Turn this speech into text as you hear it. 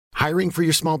Hiring for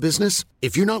your small business?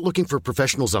 If you're not looking for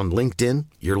professionals on LinkedIn,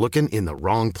 you're looking in the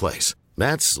wrong place.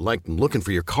 That's like looking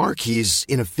for your car keys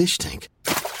in a fish tank.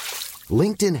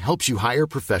 LinkedIn helps you hire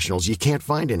professionals you can't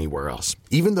find anywhere else,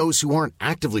 even those who aren't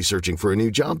actively searching for a new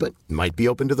job but might be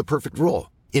open to the perfect role.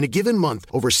 In a given month,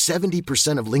 over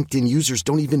 70% of LinkedIn users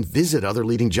don't even visit other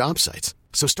leading job sites.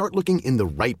 So start looking in the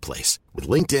right place. With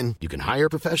LinkedIn, you can hire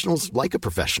professionals like a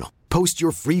professional. Post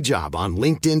your free job on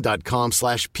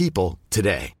linkedin.com/people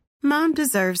today. Mom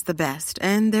deserves the best,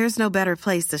 and there's no better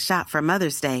place to shop for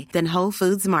Mother's Day than Whole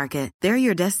Foods Market. They're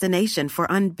your destination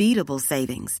for unbeatable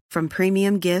savings, from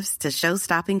premium gifts to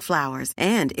show-stopping flowers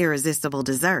and irresistible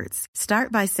desserts.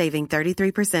 Start by saving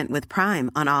 33% with Prime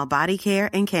on all body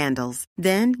care and candles.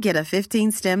 Then get a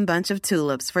 15-stem bunch of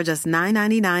tulips for just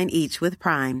 $9.99 each with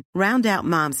Prime. Round out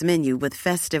Mom's menu with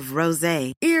festive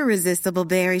rosé, irresistible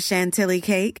berry chantilly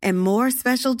cake, and more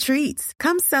special treats.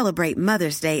 Come celebrate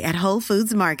Mother's Day at Whole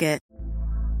Foods Market.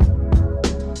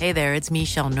 Hey there, it's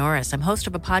Michelle Norris. I'm host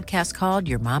of a podcast called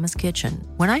Your Mama's Kitchen.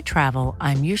 When I travel,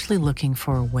 I'm usually looking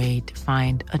for a way to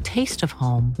find a taste of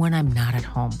home when I'm not at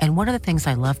home. And one of the things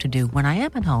I love to do when I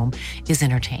am at home is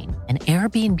entertain. And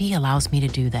Airbnb allows me to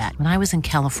do that. When I was in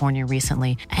California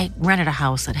recently, I rented a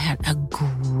house that had a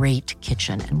great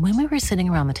kitchen. And when we were sitting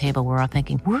around the table, we're all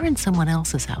thinking, we're in someone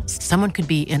else's house. Someone could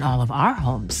be in all of our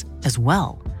homes as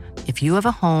well. If you have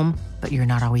a home, but you're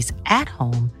not always at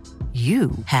home,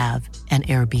 you have an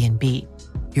Airbnb.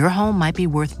 Your home might be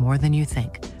worth more than you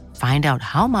think. Find out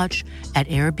how much at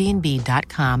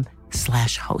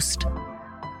airbnb.com/host.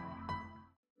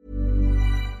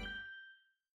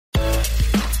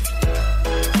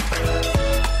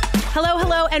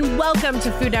 Hello, and welcome to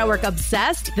Food Network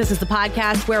Obsessed. This is the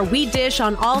podcast where we dish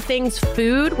on all things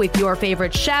food with your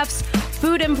favorite chefs,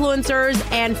 food influencers,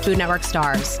 and Food Network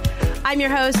stars. I'm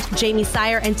your host, Jamie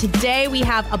Sire, and today we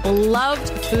have a beloved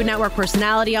Food Network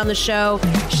personality on the show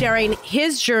sharing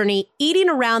his journey eating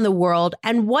around the world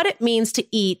and what it means to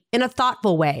eat in a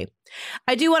thoughtful way.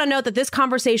 I do want to note that this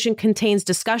conversation contains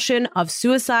discussion of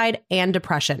suicide and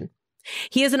depression.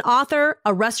 He is an author,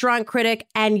 a restaurant critic,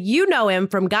 and you know him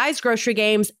from Guy's Grocery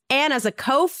Games and as a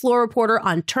co-floor reporter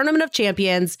on Tournament of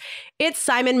Champions. It's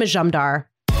Simon Majumdar.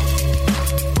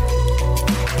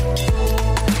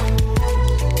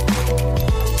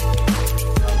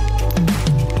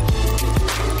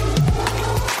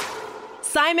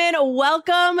 Simon,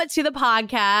 welcome to the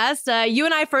podcast. You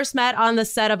and I first met on the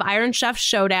set of Iron Chef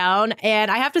Showdown,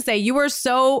 and I have to say, you were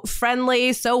so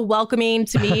friendly, so welcoming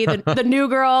to me, the new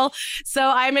girl. So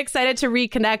I'm excited to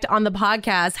reconnect on the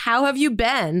podcast. How have you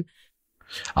been?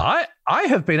 I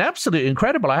have been absolutely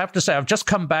incredible. I have to say, I've just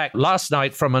come back last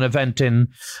night from an event in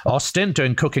Austin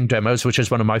doing cooking demos, which is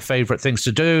one of my favorite things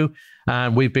to do.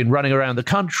 And we've been running around the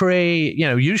country. You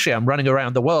know, usually I'm running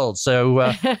around the world.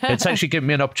 So it's actually given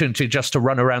me an opportunity just to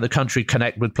run around the country,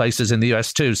 connect with places in the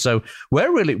US too. So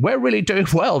we're really doing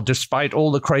well, despite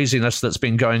all the craziness that's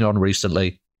been going on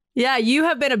recently. Yeah, you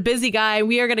have been a busy guy.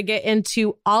 We are going to get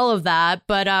into all of that.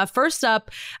 But first up,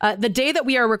 the day that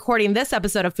we are recording this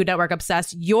episode of Food Network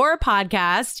Obsessed, your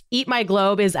podcast, Eat My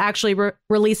Globe, is actually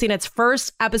releasing its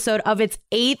first episode of its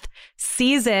 8th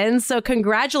season. So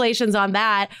congratulations on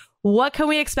that. What can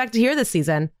we expect to hear this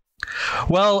season?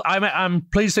 Well, I'm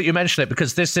pleased that you mentioned it,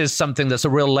 because this is something that's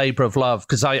a real labor of love,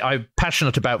 because I'm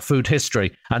passionate about food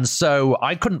history. And so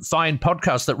I couldn't find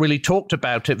podcasts that really talked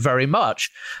about it very much.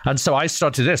 And so I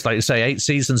started this, like you say, 8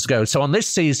 seasons ago. So on this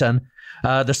season,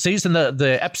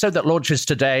 the episode that launches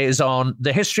today is on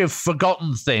the history of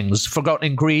forgotten things, forgotten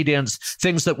ingredients,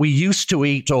 things that we used to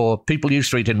eat or people used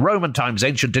to eat in Roman times,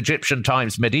 ancient Egyptian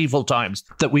times, medieval times,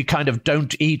 that we kind of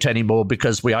don't eat anymore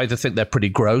because we either think they're pretty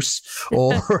gross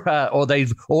or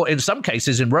in some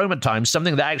cases in Roman times,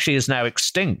 something that actually is now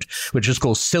extinct, which is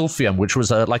called silphium, which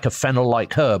was like a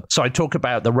fennel-like herb. So I talk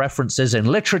about the references in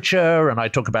literature, and I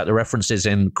talk about the references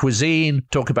in cuisine,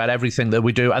 talk about everything that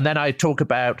we do. And then I talk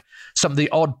about some of the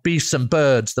odd beasts and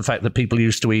birds, the fact that people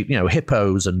used to eat, you know,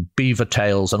 hippos and beaver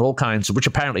tails and all kinds, which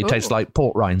apparently taste like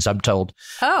port rinds, I'm told.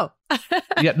 Oh.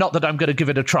 Yeah, not that I'm going to give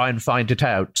it a try and find it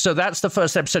out. So that's the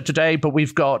first episode today, but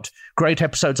we've got great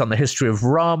episodes on the history of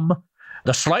rum,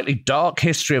 the slightly dark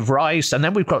history of rice, and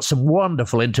then we've got some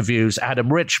wonderful interviews.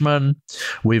 Adam Richman,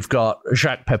 we've got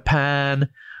Jacques Pepin,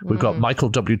 we've got Michael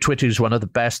W. Twitty, who's one of the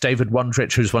best, David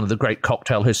Wondrich, who's one of the great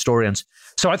cocktail historians.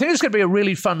 So I think it's going to be a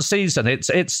really fun season.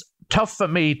 It's tough for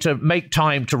me to make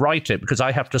time to write it because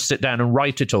I have to sit down and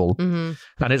write it all. And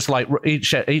it's like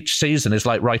each season is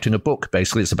like writing a book,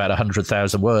 basically. It's about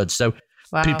 100,000 words. So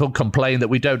Wow. People complain that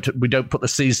we don't put the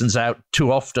seasons out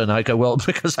too often. I go, well,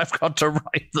 because I've got to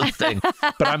write the thing.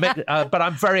 But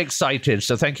I'm very excited.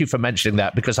 So thank you for mentioning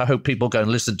that, because I hope people go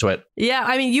and listen to it. Yeah,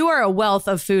 I mean, you are a wealth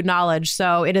of food knowledge,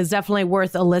 so it is definitely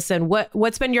worth a listen.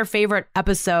 What's been your favorite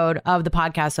episode of the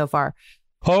podcast so far?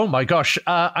 Oh my gosh.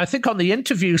 I think on the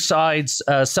interview sides,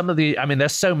 there's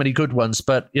so many good ones,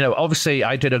 but, obviously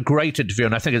I did a great interview,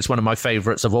 and I think it's one of my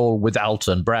favorites of all, with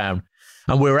Alton Brown.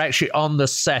 And we were actually on the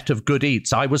set of Good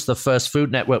Eats. I was the first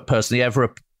Food Network person he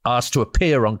ever asked to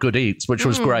appear on Good Eats, which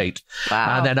was great.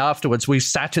 Wow. And then afterwards, we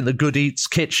sat in the Good Eats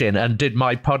kitchen and did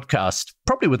my podcast,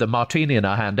 probably with a martini in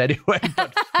our hand anyway.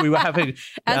 But we were having,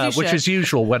 which is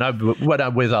usual when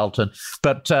I'm with Alton.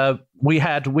 But we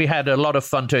had a lot of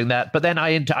fun doing that. But then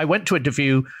I went to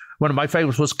interview. One of my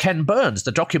favorites was Ken Burns,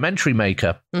 the documentary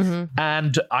maker. Mm-hmm.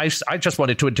 And I just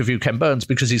wanted to interview Ken Burns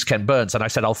because he's Ken Burns. And I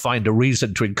said, I'll find a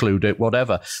reason to include it,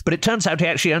 whatever. But it turns out he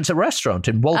actually owns a restaurant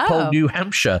in Walpole, New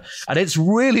Hampshire. And it's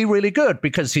really, really good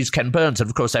because he's Ken Burns. And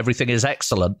of course, everything is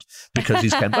excellent because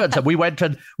he's Ken Burns. And we went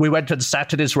and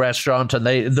sat at his restaurant, and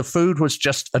the food was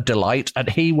just a delight. And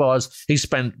he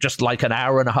spent just like an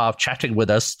hour and a half chatting with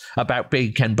us about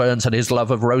being Ken Burns and his love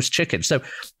of roast chicken. So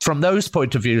from those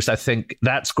point of views, I think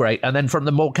that's great. And then from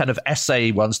the more kind of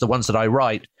essay ones, the ones that I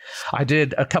write, I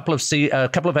did a couple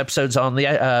of episodes on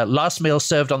the last meal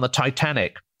served on the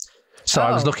Titanic. So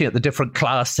I was looking at the different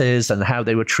classes and how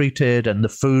they were treated and the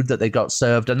food that they got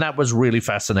served. And that was really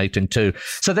fascinating too.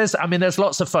 So there's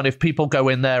lots of fun if people go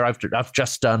in there. I've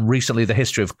just done recently the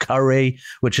history of curry,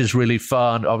 which is really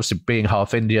fun, obviously being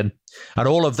half Indian and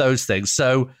all of those things.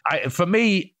 So for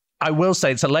me, I will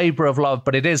say it's a labor of love,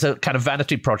 but it is a kind of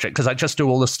vanity project because I just do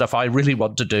all the stuff I really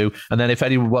want to do. And then if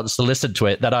anyone wants to listen to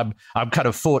it, then I'm kind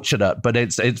of fortunate, but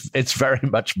it's very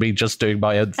much me just doing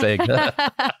my own thing.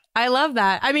 I love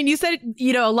that. I mean, you said,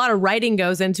 a lot of writing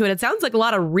goes into it. It sounds like a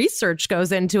lot of research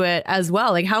goes into it as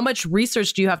well. Like, how much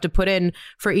research do you have to put in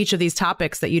for each of these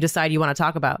topics that you decide you want to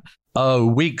talk about? Oh,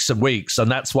 weeks and weeks.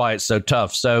 And that's why it's so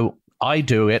tough. So I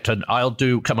do it, and I'll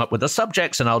come up with the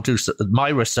subjects, and I'll do my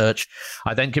research.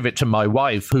 I then give it to my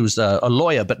wife, who's a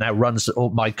lawyer, but now runs all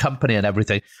my company and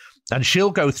everything. And she'll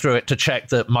go through it to check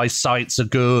that my sites are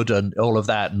good and all of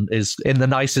that, and is in the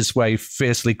nicest way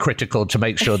fiercely critical to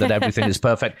make sure that everything is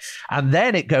perfect. And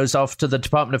then it goes off to the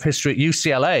Department of History at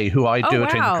UCLA, who I do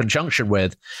it in conjunction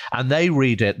with, and they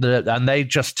read it, and they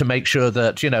just to make sure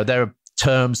that, there are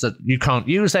terms that you can't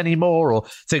use anymore, or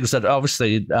things that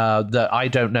obviously that I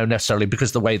don't know necessarily,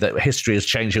 because the way that history is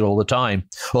changing all the time,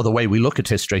 or the way we look at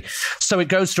history. So it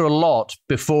goes through a lot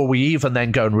before we even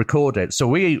then go and record it. So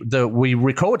we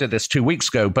recorded this 2 weeks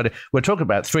ago, but we're talking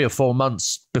about 3 or 4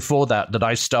 months before that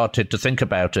I started to think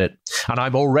about it. And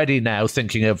I'm already now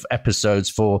thinking of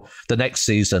episodes for the next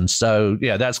season. So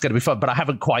yeah, that's going to be fun, but I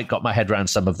haven't quite got my head around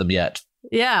some of them yet.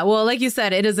 Yeah, well, like you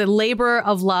said, it is a labor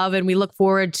of love, and we look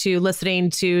forward to listening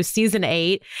to season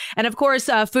 8. And of course,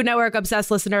 Food Network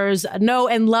Obsessed listeners know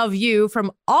and love you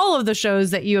from all of the shows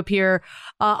that you appear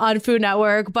on Food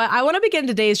Network. But I want to begin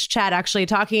today's chat actually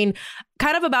talking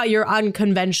kind of about your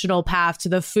unconventional path to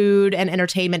the food and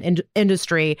entertainment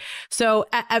industry. So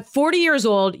at 40 years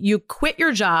old, you quit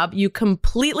your job. You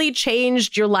completely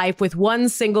changed your life with one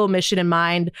single mission in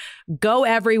mind: go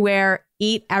everywhere,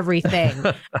 eat everything.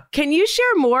 Can you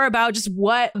share more about just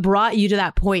what brought you to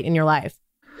that point in your life?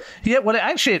 Yeah, well,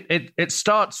 it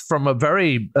starts from a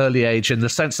very early age, in the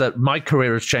sense that my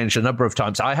career has changed a number of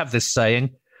times. I have this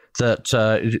saying that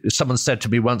someone said to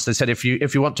me once. They said, if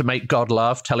you want to make God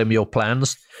laugh, tell him your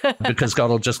plans, because God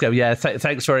will just go, yeah,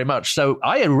 thanks very much. So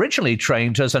I originally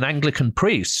trained as an Anglican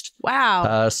priest.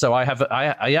 Wow. So I have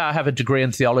a degree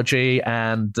in theology,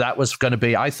 and that was going to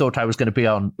be, I thought I was going to be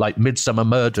on like Midsummer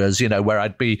Murders, where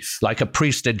I'd be like a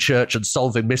priest in church and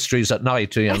solving mysteries at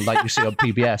night, like you see on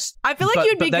PBS. I feel like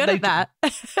you'd be good at that.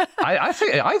 I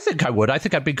think I would. I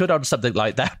think I'd be good on something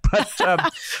like that.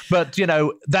 But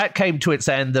that came to its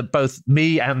end. That both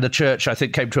me and the church, I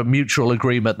think, came to a mutual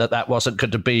agreement that wasn't going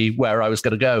to be where I was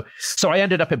going to go. So I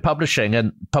ended up in publishing,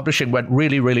 and publishing went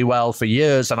really, really well for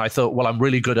years. And I thought, well, I'm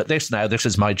really good at this now. This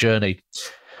is my journey.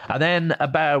 And then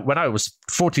about when I was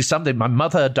 40-something, my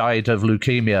mother died of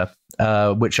leukemia,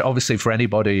 which obviously for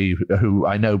anybody who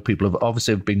I know, people have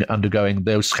obviously been undergoing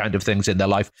those kind of things in their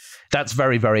life. That's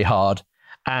very, very hard.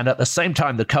 And at the same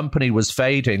time, the company was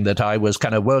fading that I was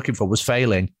kind of working for was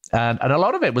failing. And a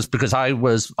lot of it was because I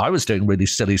was doing really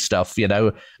silly stuff,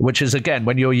 which is, again,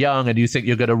 when you're young and you think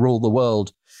you're going to rule the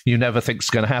world, you never think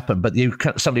it's going to happen. But you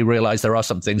suddenly realize there are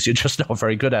some things you're just not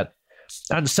very good at.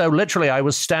 And so literally I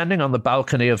was standing on the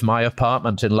balcony of my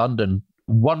apartment in London,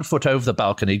 1 foot over the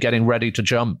balcony, getting ready to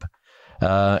jump.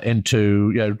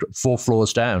 into 4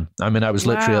 floors down. I mean, I was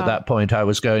literally at that point, I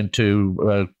was going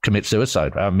to commit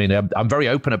suicide. I mean, I'm very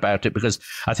open about it because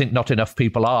I think not enough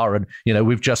people are. And,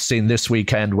 we've just seen this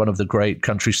weekend one of the great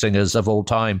country singers of all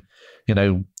time,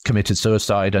 committed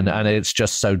suicide. And it's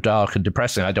just so dark and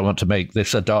depressing. I don't want to make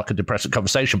this a dark and depressing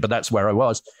conversation, but that's where I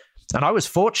was. And I was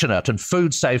fortunate, and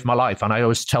food saved my life. And I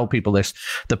always tell people this,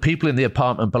 the people in the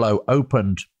apartment below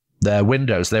opened their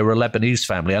windows. They were a Lebanese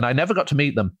family, and I never got to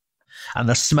meet them. And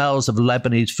the smells of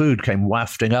Lebanese food came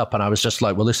wafting up. And I was just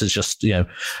like, well, this is just, the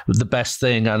best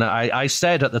thing. And I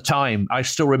said at the time, I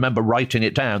still remember writing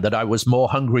it down, that I was more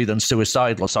hungry than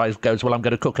suicidal. So I goes, well, I'm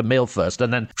going to cook a meal first,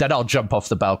 and then I'll jump off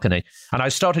the balcony. And I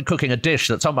started cooking a dish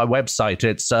that's on my website.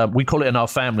 It's we call it in our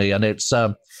family, and it's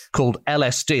called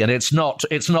LSD. And it's not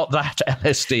that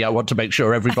LSD, I want to make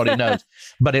sure everybody knows,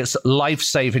 but it's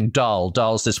life-saving dal.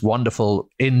 Dal's this wonderful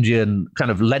Indian kind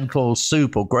of lentil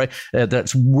soup or gray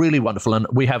that's really wonderful. And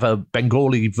we have a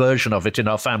Bengali version of it in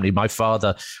our family. My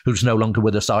father, who's no longer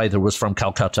with us either, was from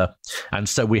Calcutta. And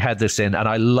so we had this in, and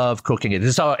I love cooking it.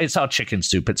 It's our chicken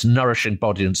soup. It's nourishing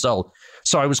body and soul.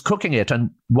 So I was cooking it. And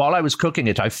while I was cooking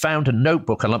it, I found a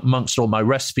notebook amongst all my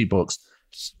recipe books.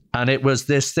 And it was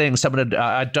this thing,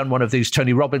 I'd done one of these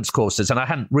Tony Robbins courses, and I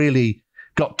hadn't really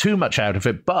got too much out of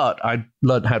it, but I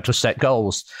learned how to set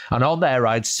goals. And on there,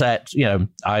 I'd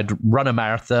run a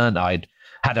marathon, I'd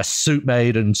had a soup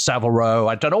made in Savile Row.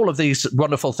 I'd done all of these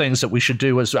wonderful things that we should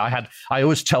do. I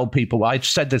always tell people, I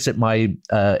said this at my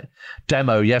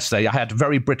demo yesterday, I had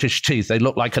very British teeth. They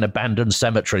looked like an abandoned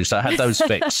cemetery, so I had those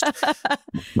fixed.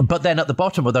 But then at the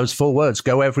bottom were those 4 words,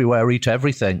 go everywhere, eat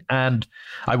everything. And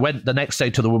I went the next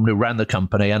day to the woman who ran the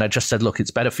company, and I just said, look,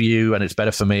 it's better for you and it's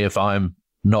better for me if I'm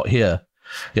not here.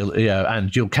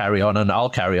 And you'll carry on and I'll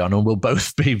carry on, and we'll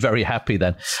both be very happy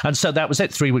then. And so that was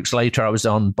it. 3 weeks later, I was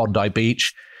on Bondi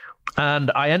Beach,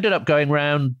 and I ended up going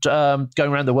around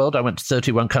the world. I went to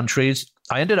 31 countries.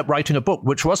 I ended up writing a book,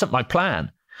 which wasn't my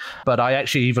plan. But I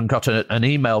actually even got an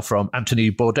email from Anthony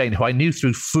Bourdain, who I knew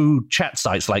through food chat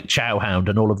sites like Chowhound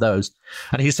and all of those.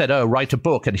 And he said, write a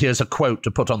book, and here's a quote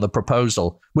to put on the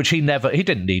proposal, which he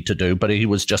didn't need to do, but he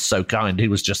was just so kind. He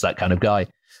was just that kind of guy.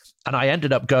 And I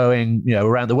ended up going,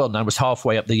 around the world. And I was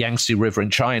halfway up the Yangtze River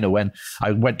in China when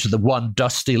I went to the one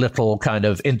dusty little kind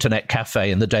of internet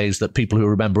cafe in the days that people who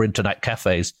remember internet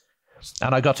cafes.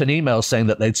 And I got an email saying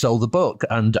that they'd sold the book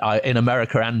in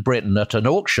America and Britain at an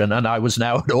auction. And I was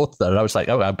now an author. And I was like,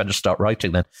 I better start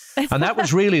writing then. And that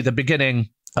was really the beginning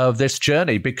of this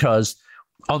journey, because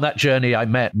on that journey, I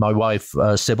met my wife,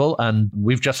 Sybil, and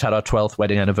we've just had our 12th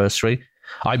wedding anniversary.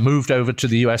 I moved over to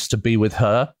the US to be with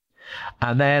her.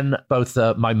 And then both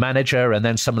my manager and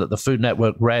then someone at the Food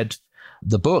Network read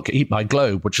the book, Eat My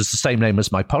Globe, which is the same name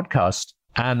as my podcast.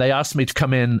 And they asked me to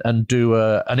come in and do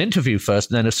an interview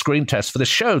first and then a screen test for this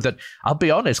show that, I'll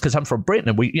be honest, because I'm from Britain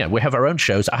and we have our own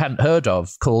shows I hadn't heard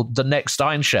of, called The Next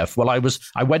Iron Chef. Well,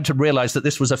 I went and realized that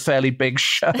this was a fairly big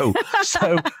show.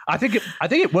 So I think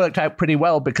it worked out pretty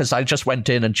well, because I just went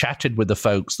in and chatted with the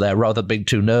folks there rather than being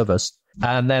too nervous.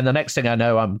 And then the next thing I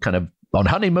know, I'm kind of on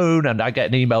honeymoon, and I get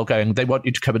an email going, they want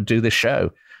you to come and do this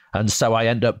show. And so I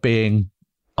end up being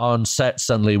on set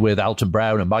suddenly with Alton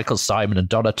Brown and Michael Simon and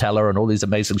Donatella and all these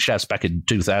amazing chefs back in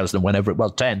 2000 and whenever it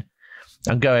was, 10,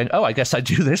 and going, I guess I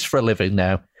do this for a living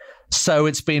now. So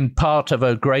it's been part of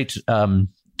a great kind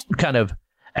of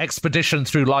expedition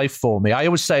through life for me. I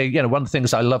always say, one of the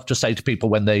things I love to say to people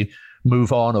when they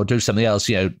move on or do something else,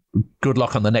 good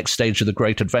luck on the next stage of the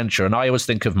great adventure. And I always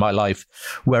think of my life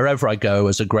wherever I go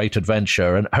as a great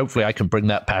adventure. And hopefully I can bring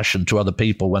that passion to other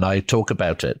people when I talk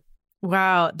about it.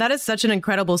 Wow, that is such an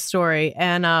incredible story.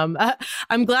 And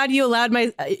I'm glad you allowed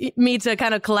me to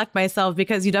kind of collect myself,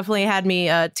 because you definitely had me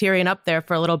tearing up there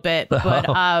for a little bit. But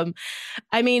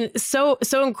I mean, so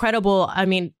incredible. I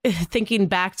mean, thinking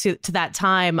back to that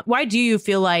time, why do you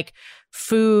feel like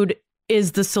food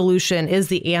is the solution, is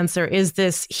the answer, is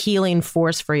this healing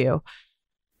force for you?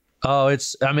 Oh,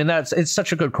 it's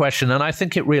such a good question. And I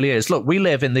think it really is. Look, we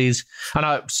live in these, and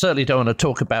I certainly don't want to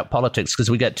talk about politics because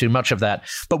we get too much of that,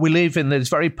 but we live in these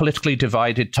very politically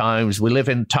divided times. We live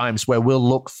in times where we'll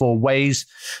look for ways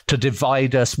to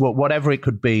divide us, whatever it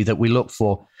could be that we look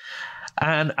for.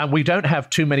 And we don't have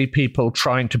too many people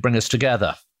trying to bring us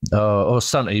together. Or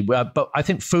certainly, but I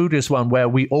think food is one where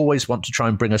we always want to try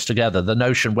and bring us together. The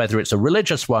notion, whether it's a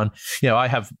religious one, I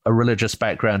have a religious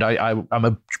background. I'm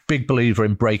a big believer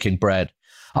in breaking bread.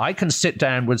 I can sit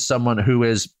down with someone who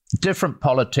is different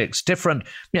politics, different,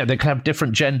 they can have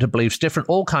different gender beliefs, different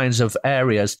all kinds of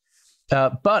areas.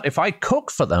 But if I cook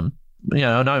for them,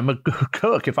 and I'm a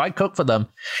cook. If I cook for them,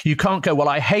 you can't go, well,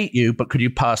 I hate you, but could you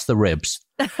pass the ribs?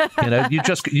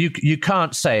 You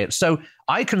can't say it. So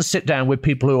I can sit down with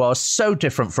people who are so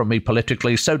different from me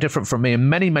politically, so different from me in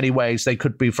many, many ways. They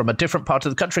could be from a different part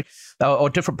of the country or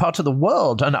different part of the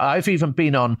world. And I've even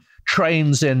been on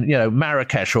trains in,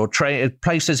 Marrakesh or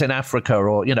places in Africa,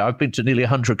 or, I've been to nearly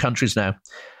 100 countries now.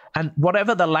 And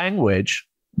whatever the language,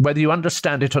 whether you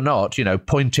understand it or not,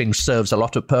 pointing serves a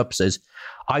lot of purposes.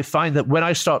 I find that when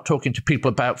I start talking to people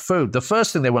about food, the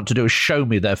first thing they want to do is show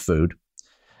me their food.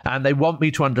 And they want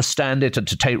me to understand it and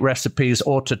to take recipes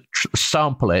or to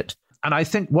sample it. And I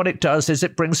think what it does is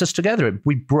it brings us together.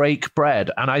 We break bread.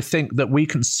 And I think that we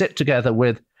can sit together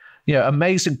with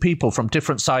amazing people from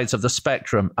different sides of the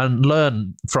spectrum and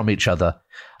learn from each other.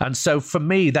 And so for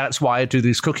me, that's why I do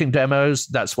these cooking demos.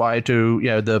 That's why I do,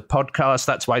 the podcast.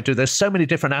 That's why I do. There's so many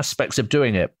different aspects of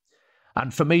doing it.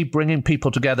 And for me, bringing people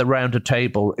together around a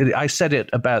table, I said it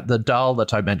about the dal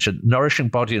that I mentioned, nourishing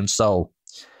body and soul.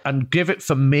 And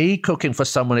for me, cooking for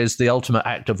someone is the ultimate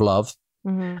act of love.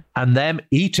 Mm-hmm. And them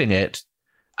eating it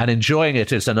and enjoying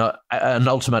it is an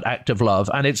ultimate act of love.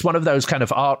 And it's one of those kind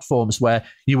of art forms where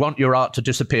you want your art to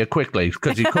disappear quickly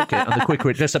because you cook it, and the quicker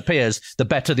it disappears, the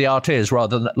better the art is,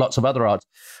 rather than lots of other arts.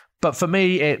 But for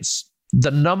me, it's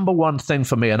the number one thing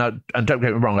for me, and don't get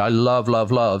me wrong, I love,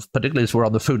 particularly as we're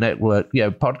on the Food Network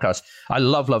podcast, I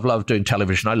love doing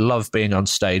television. I love being on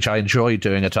stage. I enjoy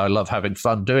doing it. I love having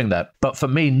fun doing that. But for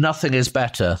me, nothing is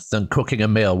better than cooking a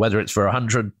meal, whether it's for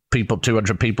 100 people,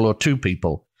 200 people, or 2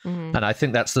 people. Mm-hmm. And I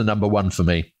think that's the number one for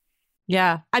me.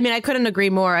 Yeah. I mean, I couldn't agree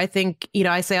more. I think,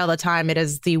 I say all the time, it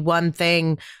is the one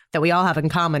thing that we all have in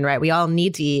common, right? We all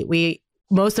need to eat.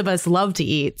 Most of us love to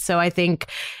eat. So I think,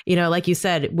 like you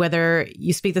said, whether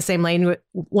you speak the same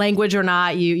language or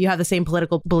not, you have the same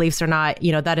political beliefs or not,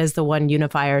 that is the one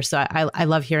unifier. So I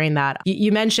love hearing that.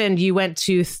 You mentioned you went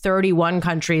to 31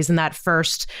 countries in that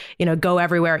first, go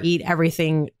everywhere, eat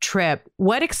everything trip.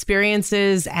 What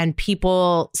experiences and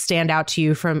people stand out to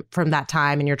you from that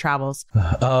time in your travels?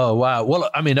 Oh, wow. Well,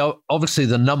 I mean, obviously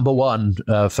the number one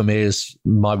for me is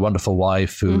my wonderful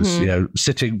wife, who's,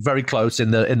 sitting very close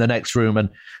in the next room. And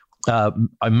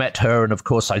I met her, and of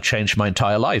course I changed my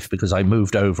entire life because I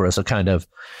moved over as a kind of,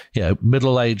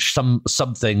 middle-aged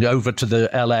something over to the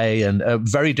LA, and a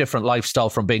very different lifestyle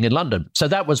from being in London. So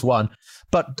that was one.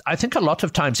 But I think a lot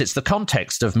of times it's the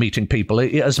context of meeting people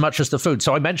as much as the food.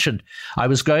 So I mentioned I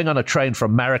was going on a train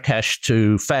from Marrakesh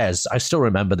to Fez. I still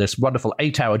remember this wonderful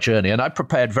 8-hour journey, and I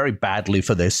prepared very badly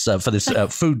for this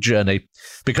food journey,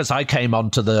 because I came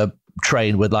onto the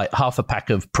train with like half a pack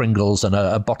of Pringles and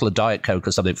a bottle of Diet Coke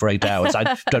or something for 8 hours.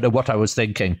 I don't know what I was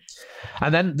thinking.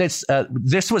 And then this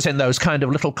was in those kind of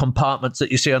little compartments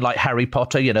that you see on like Harry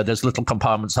Potter. There's little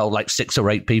compartments hold like 6 or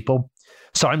 8 people.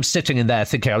 So I'm sitting in there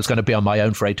thinking I was going to be on my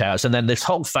own for 8 hours. And then this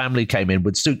whole family came in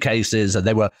with suitcases, and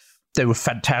they were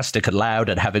fantastic and loud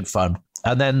and having fun.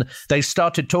 And then they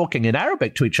started talking in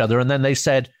Arabic to each other. And then they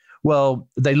said, well,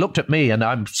 they looked at me, and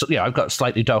I've got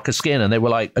slightly darker skin, and they were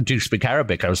like, do you speak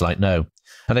Arabic? I was like, no.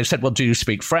 And they said, well, do you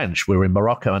speak French? We were in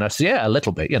Morocco. And I said, yeah, a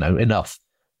little bit, enough.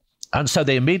 And so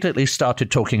they immediately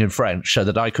started talking in French so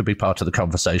that I could be part of the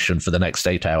conversation for the next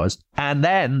 8 hours. And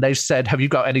then they said, have you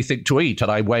got anything to eat? And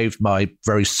I waved my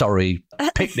very sorry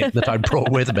picnic that I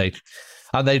brought with me.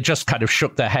 And they just kind of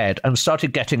shook their head and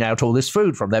started getting out all this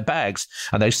food from their bags.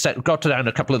 And they got down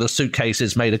a couple of the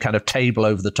suitcases, made a kind of table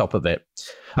over the top of it,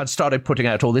 and started putting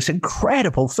out all this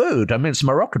incredible food. I mean, it's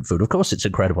Moroccan food. Of course, it's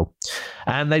incredible.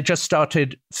 And they just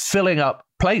started filling up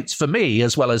plates for me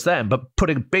as well as them, but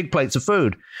putting big plates of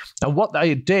food. And what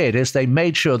they did is they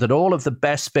made sure that all of the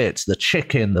best bits, the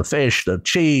chicken, the fish, the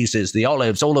cheeses, the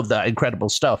olives, all of that incredible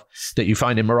stuff that you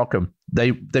find in Morocco,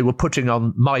 they were putting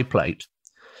on my plate.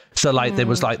 So there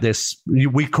was like this,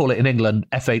 we call it in England,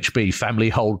 FHB, family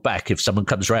hold back, if someone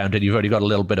comes around and you've only got a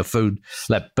little bit of food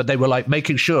left. But they were like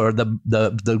making sure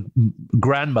the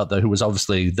grandmother, who was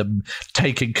obviously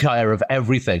taking care of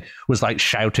everything, was like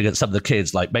shouting at some of the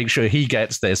kids, like, make sure he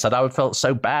gets this. And I felt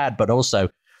so bad, but also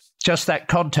just that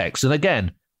context. And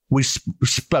again, we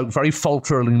spoke very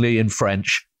falteringly in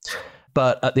French.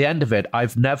 But at the end of it,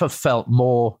 I've never felt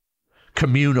more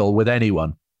communal with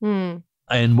anyone.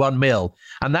 In one meal.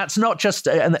 And that's not just,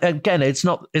 and again, it's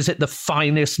not, is it the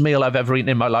finest meal I've ever eaten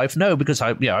in my life? No, because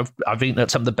I've eaten at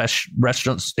some of the best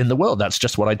restaurants in the world. That's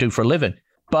just what I do for a living.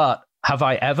 But have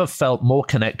I ever felt more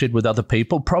connected with other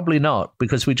people? Probably not,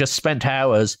 because we just spent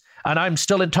hours, and I'm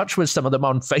still in touch with some of them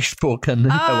on Facebook and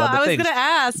other things.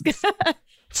 I was going to ask.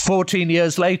 14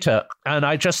 years later. And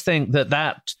I just think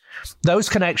that those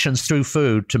connections through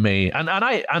food to me, and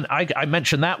I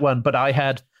mentioned that one, but I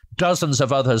had dozens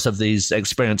of others of these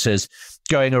experiences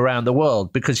going around the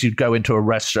world, because you'd go into a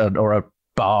restaurant or a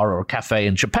bar or a cafe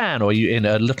in Japan, or you in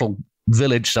a little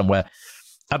village somewhere,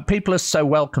 and people are so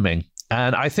welcoming.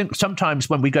 And I think sometimes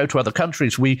when we go to other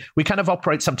countries, we kind of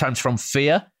operate sometimes from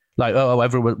fear. Like,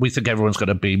 we think everyone's going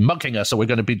to be mugging us, or we're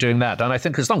going to be doing that. And I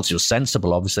think as long as you're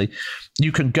sensible, obviously,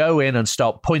 you can go in and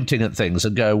start pointing at things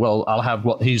and go, well, I'll have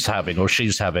what he's having or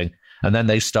she's having. And then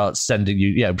they start sending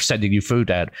you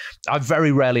food out. I've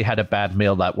very rarely had a bad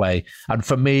meal that way. And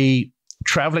for me,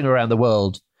 traveling around the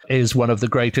world is one of the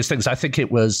greatest things. I think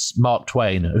it was Mark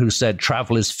Twain who said,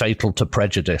 travel is fatal to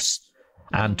prejudice.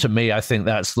 And to me, I think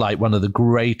that's like one of the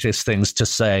greatest things to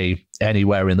say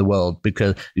anywhere in the world,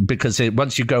 because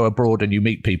once you go abroad and you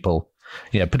meet people,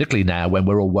 particularly now when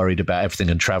we're all worried about everything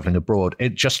and traveling abroad,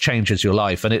 it just changes your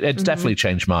life. And it's definitely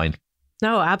changed mine.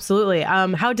 No, absolutely.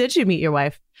 How did you meet your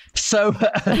wife? So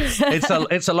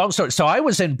it's a long story. So I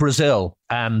was in Brazil,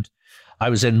 and I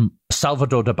was in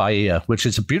Salvador da Bahia, which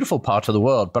is a beautiful part of the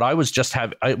world. But I was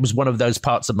it was one of those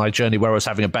parts of my journey where I was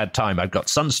having a bad time. I'd got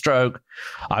sunstroke.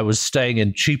 I was staying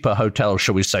in cheaper hotels,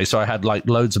 shall we say. So I had like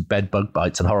loads of bed bug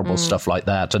bites and horrible stuff like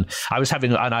that. And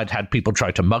I'd had people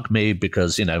try to mug me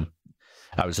because,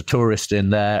 I was a tourist in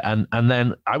there, and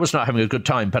then I was not having a good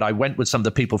time. But I went with some of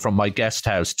the people from my guest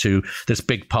house to this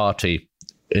big party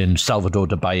in Salvador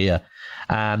da Bahia,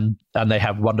 and they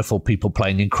have wonderful people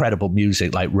playing incredible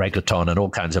music like reggaeton and all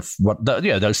kinds of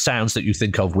those sounds that you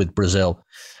think of with Brazil.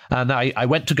 And I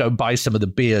went to go buy some of the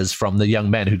beers from the young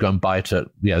men who go and buy it at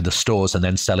the stores and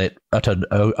then sell it at an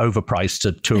overprice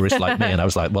to tourists like me. And I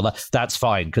was like, well, that's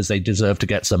fine, because they deserve to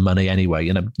get some money anyway.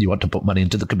 You want to put money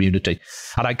into the community.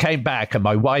 And I came back, and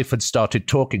my wife had started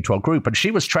talking to our group, and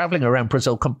she was traveling around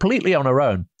Brazil completely on her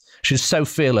own. She's so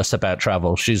fearless about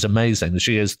travel. She's amazing.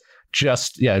 She is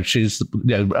just, she's,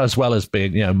 as well as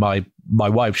being, my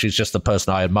wife, she's just the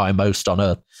person I admire most on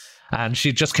earth. And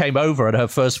she just came over, and her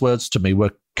first words to me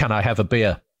were, "Can I have a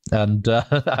beer?" And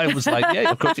I was like,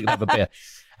 "Yeah, of course you can have a beer."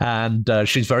 And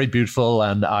she's very beautiful.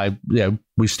 And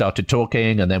we started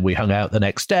talking, and then we hung out the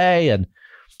next day.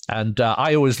 And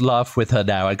I always laugh with her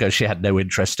now. I go, she had no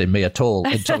interest in me at all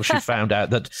until she found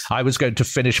out that I was going to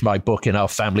finish my book in our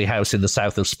family house in the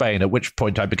south of Spain, at which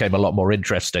point I became a lot more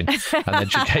interesting. And then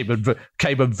she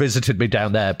came and visited me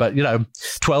down there. But,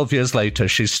 12 years later,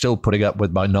 she's still putting up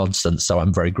with my nonsense. So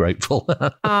I'm very grateful. Oh,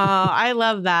 I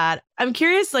love that. I'm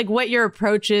curious, what your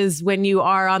approach is when you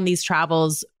are on these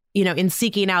travels, in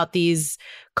seeking out these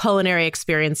culinary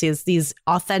experiences, these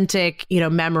authentic,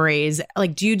 memories.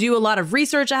 Do you do a lot of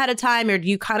research ahead of time, or do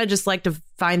you kind of just like to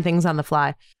find things on the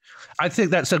fly? I think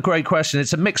that's a great question.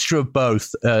 It's a mixture of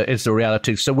both, is the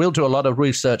reality. So we'll do a lot of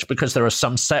research because there are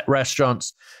some set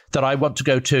restaurants that I want to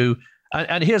go to.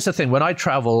 And here's the thing. When I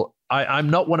travel, I'm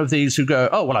not one of these who go,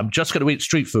 oh, well, I'm just going to eat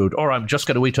street food, or I'm just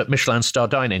going to eat at Michelin star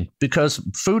dining, because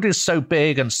food is so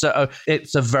big, and so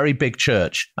it's a very big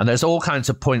church, and there's all kinds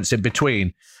of points in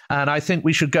between. And I think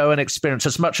we should go and experience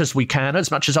as much as we can, as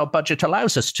much as our budget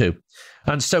allows us to.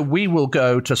 And so we will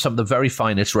go to some of the very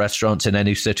finest restaurants in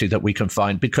any city that we can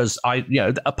find, because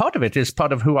a part of it is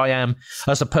part of who I am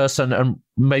as a person, and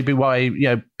maybe why,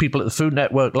 people at the Food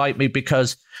Network like me,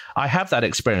 because I have that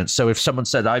experience. So if someone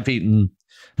said, I've eaten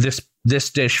this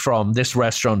dish from this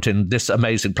restaurant in this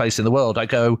amazing place in the world, I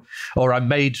go, or I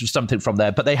made something from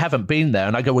there, but they haven't been there.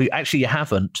 And I go, well, actually, you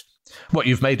haven't. What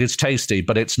you've made is tasty,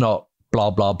 but it's not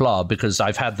blah, blah, blah, because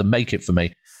I've had them make it for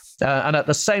me. And at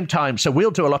the same time, so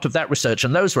we'll do a lot of that research.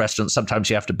 And those restaurants, sometimes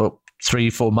you have to book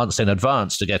 3-4 months in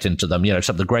advance to get into them,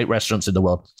 some of the great restaurants in the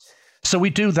world. So we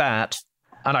do that.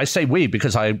 And I say we,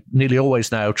 because I nearly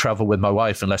always now travel with my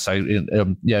wife, unless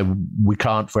we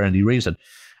can't for any reason.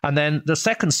 And then the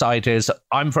second side is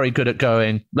I'm very good at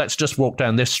going, let's just walk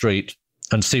down this street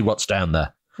and see what's down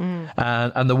there.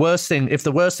 And if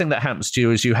the worst thing that happens to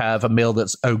you is you have a meal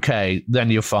that's okay,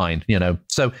 then you're fine,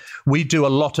 So we do a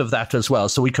lot of that as well.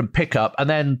 So we can pick up, and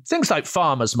then things like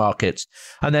farmers markets.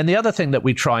 And then the other thing that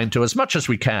we try and do as much as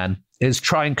we can is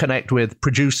try and connect with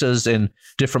producers in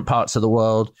different parts of the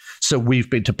world. So we've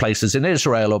been to places in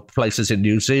Israel, or places in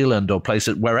New Zealand, or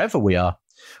places wherever we are,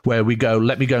 where we go,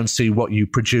 let me go and see what you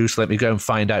produce. Let me go and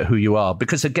find out who you are.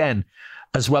 Because again,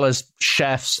 as well as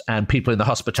chefs and people in the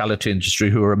hospitality industry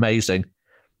who are amazing,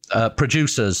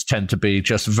 producers tend to be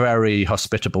just very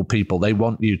hospitable people. They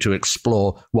want you to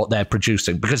explore what they're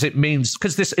producing, because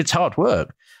it's hard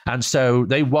work. And so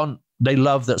they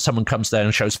love that someone comes there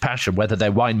and shows passion, whether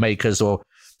they're winemakers or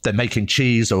they're making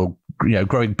cheese or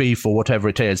growing beef or whatever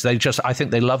it is. I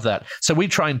think they love that. So we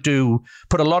try and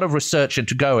put a lot of research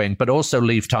into going, but also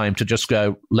leave time to just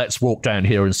go, let's walk down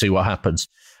here and see what happens.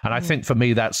 And I think for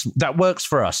me, that works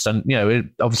for us. And,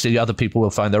 obviously other people will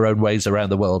find their own ways around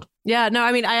the world. Yeah, no,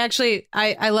 I mean,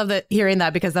 I love that hearing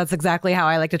that, because that's exactly how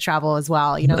I like to travel as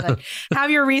well. Like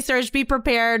have your research, be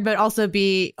prepared, but also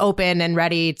be open and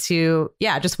ready to,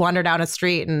 just wander down a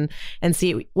street and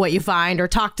see what you find, or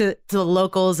talk to the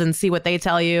locals and see what they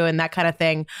tell you and that kind of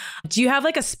thing. Do you have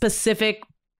like a specific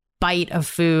bite of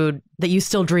food that you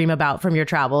still dream about from your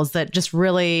travels that just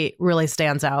really, really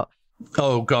stands out?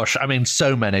 Oh gosh, I mean,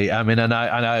 so many. I mean,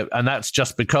 and that's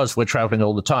just because we're traveling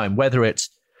all the time. Whether it's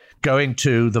going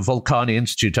to the Volcani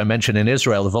Institute I mentioned in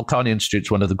Israel, the Volcani Institute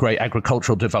is one of the great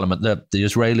agricultural development. The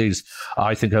Israelis,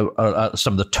 I think, are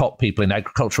some of the top people in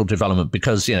agricultural development,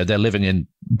 because they're living in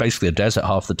basically a desert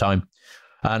half the time,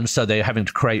 and so they're having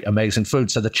to create amazing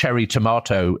food. So the cherry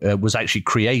tomato was actually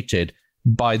created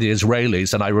by the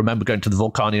Israelis, and I remember going to the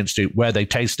Volcani Institute where they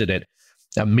tasted it,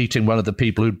 and meeting one of the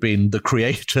people who'd been the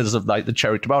creators of like the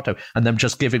cherry tomato, and them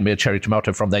just giving me a cherry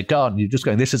tomato from their garden. You're just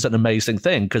going, this is an amazing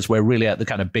thing, because we're really at the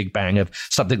kind of big bang of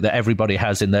something that everybody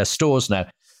has in their stores now.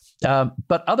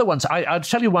 But other ones, I'll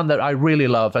tell you one that I really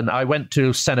love. And I went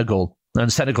to Senegal,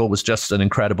 and Senegal was just an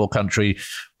incredible country,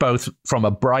 both from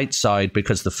a bright side,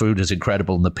 because the food is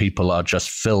incredible and the people are just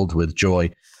filled with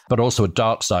joy, but also a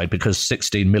dark side, because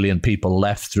 16 million people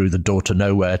left through the door to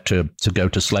nowhere to go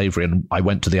to slavery. And I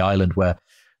went to the island where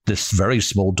this very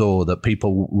small door that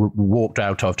people walked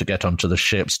out of to get onto the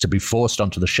ships, to be forced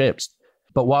onto the ships.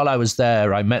 But while I was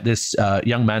there, I met this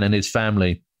young man and his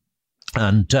family,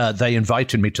 and they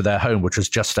invited me to their home, which was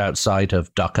just outside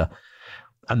of Dhaka.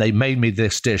 And they made me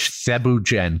this dish, thebu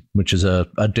jen, which is a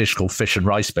dish called fish and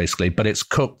rice, basically. But it's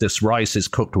cooked, this rice is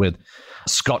cooked with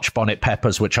Scotch bonnet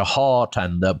peppers, which are hot,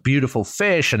 and beautiful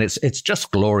fish. And it's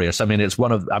just glorious. I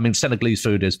mean, Senegalese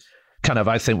food is kind of,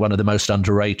 I think, one of the most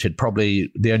underrated.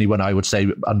 Probably the only one I would say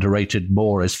underrated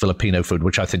more is Filipino food,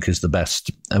 which I think is the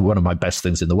best, one of my best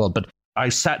things in the world. But I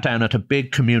sat down at a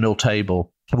big communal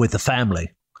table with the family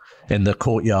in the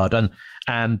courtyard.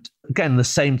 And again, the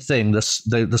same thing, the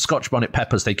Scotch bonnet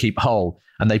peppers, they keep whole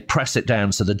and they press it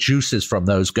down so the juices from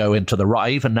those go into the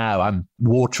rice. Even now, I'm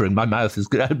watering. My mouth is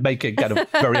making kind of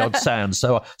very odd sounds.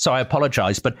 So I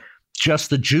apologize. But just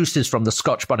the juices from the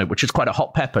Scotch bonnet, which is quite a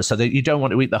hot pepper, so that you don't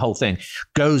want to eat the whole thing,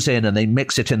 goes in and they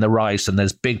mix it in the rice. And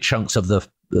there's big chunks of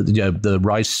the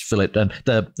rice fillet and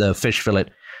the fish fillet.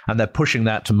 And they're pushing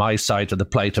that to my side of the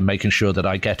plate and making sure that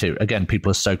I get it. Again, people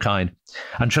are so kind.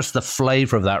 And just the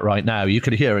flavor of that right now, you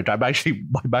can hear it. My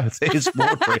mouth is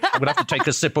watering. I'm going to have to take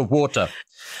a sip of water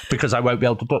because I won't be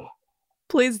able to put.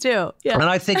 Please do. Yeah. And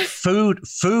I think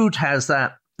food has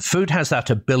that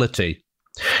ability.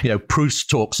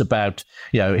 Proust talks about,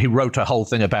 he wrote a whole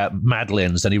thing about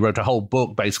madeleines, and he wrote a whole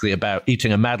book basically about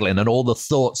eating a madeleine and all the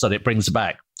thoughts that it brings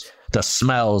back. The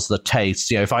smells, the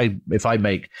tastes. If I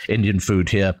make Indian food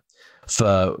here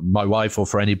for my wife or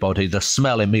for anybody, the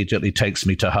smell immediately takes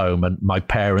me to home and my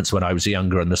parents when I was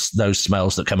younger, and those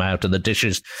smells that come out, and the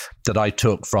dishes that I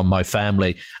took from my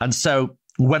family. And so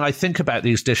when I think about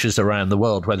these dishes around the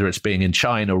world, whether it's being in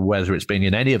China or whether it's being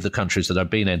in any of the countries that I've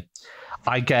been in,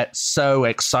 I get so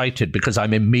excited because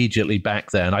I'm immediately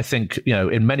back there. And I think,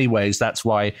 in many ways, that's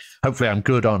why hopefully I'm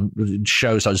good on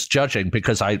shows I was judging,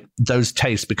 because those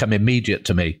tastes become immediate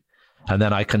to me. And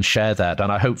then I can share that.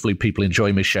 And hopefully people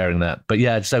enjoy me sharing that. But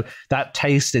yeah, so that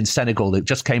taste in Senegal that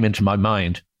just came into my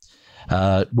mind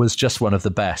was just one of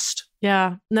the best.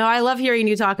 Yeah. No, I love hearing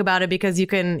you talk about it because you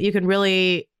can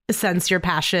really sense your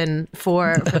passion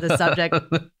for the subject.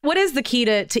 What is the key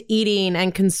to eating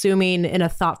and consuming in a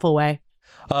thoughtful way?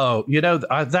 Oh,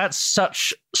 that's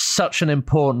such an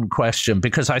important question,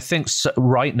 because I think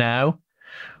right now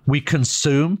we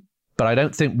consume, but I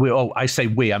don't think I say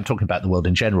we, I'm talking about the world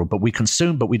in general, but we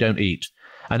consume, but we don't eat.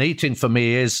 And eating for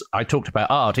me is, I talked about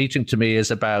art, eating to me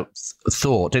is about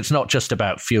thought. It's not just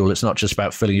about fuel. It's not just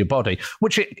about filling your body,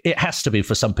 which it has to be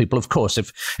for some people. Of course,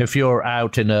 if you're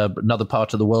out in another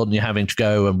part of the world and you're having to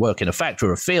go and work in a factory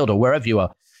or a field or wherever you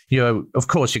are, of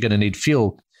course, you're going to need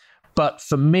fuel. But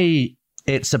for me,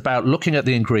 it's about looking at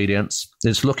the ingredients.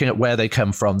 It's looking at where they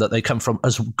come from, that they come from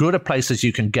as good a place as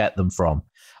you can get them from.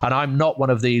 And I'm not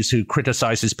one of these who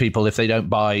criticizes people if they don't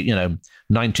buy,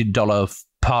 $19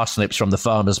 parsnips from the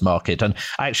farmer's market. And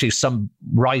actually some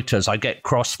writers I get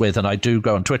cross with, and I do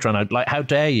go on Twitter and I'd like, how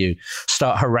dare you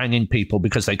start haranguing people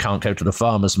because they can't go to the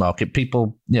farmer's market?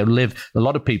 People, a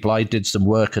lot of people, I did some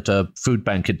work at a food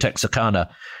bank in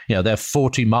Texarkana, they're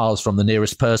 40 miles from the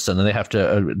nearest person and they have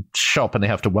to shop and they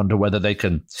have to wonder whether they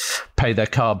can pay their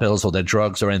car bills or their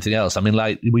drugs or anything else. I mean,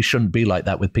 we shouldn't be like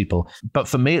that with people. But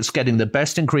for me, it's getting the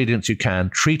best ingredients you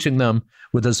can, treating them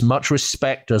with as much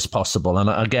respect as possible. And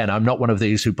again, I'm not one of these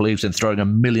Chinese who believes in throwing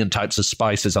 1 million types of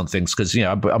spices on things because,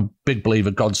 I'm a big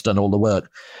believer God's done all the work.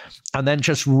 And then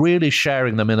just really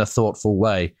sharing them in a thoughtful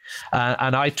way.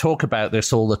 And I talk about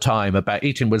this all the time, about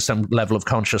eating with some level of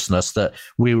consciousness, that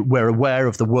we're aware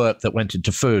of the work that went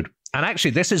into food. And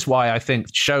actually, this is why I think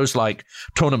shows like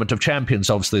Tournament of Champions,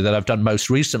 obviously, that I've done most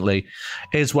recently,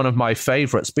 is one of my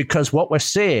favorites, because what we're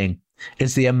seeing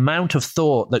is the amount of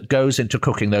thought that goes into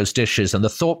cooking those dishes and the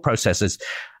thought processes.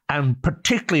 And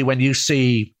particularly when you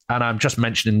see, and I'm just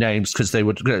mentioning names because they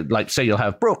would, like, say you'll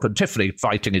have Brooke and Tiffany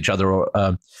fighting each other, or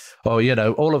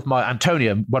all of my,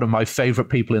 Antonia, one of my favorite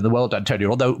people in the world, Antonia,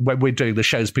 although when we're doing the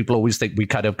shows, people always think we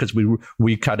kind of, because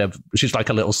we kind of, she's like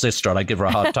a little sister and I give her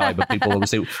a hard time, but people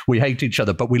always think we hate each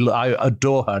other, but I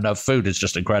adore her and her food is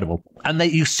just incredible. And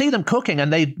you see them cooking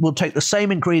and they will take the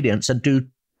same ingredients and do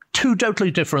two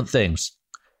totally different things.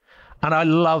 And I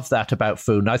love that about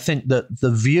food. And I think that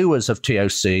the viewers of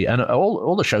TOC and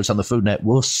all the shows on the Food Net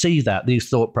will see these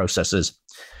thought processes.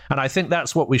 And I think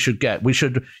that's what we should get. We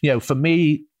should, for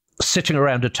me, sitting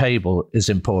around a table is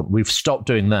important. We've stopped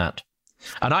doing that.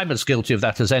 And I'm as guilty of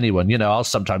that as anyone. I'll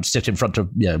sometimes sit in front of,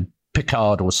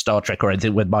 Picard or Star Trek or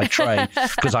anything with my tray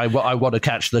because I want to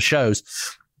catch the shows.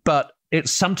 But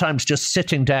it's sometimes just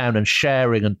sitting down and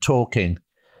sharing and talking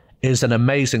is an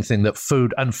amazing thing that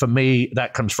food, and for me,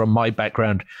 that comes from my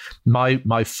background.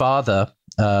 My father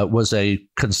was a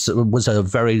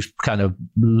very kind of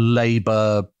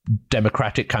Labour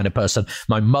democratic kind of person.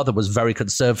 My mother was very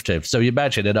conservative. So you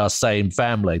imagine in our same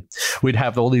family, we'd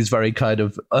have all these very kind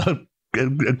of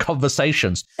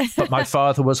conversations. But my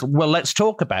father was, well, let's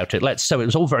talk about it. So it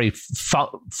was all very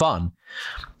fun.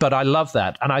 But I love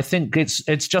that. And I think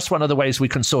it's just one of the ways we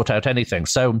can sort out anything.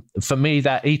 So for me,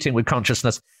 that eating with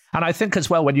consciousness. And I think as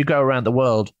well, when you go around the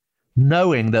world,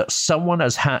 knowing that someone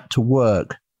has had to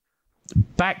work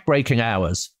back-breaking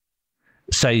hours,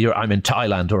 say I'm in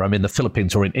Thailand or I'm in the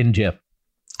Philippines or in India,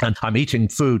 and I'm eating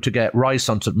food to get rice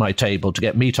onto my table, to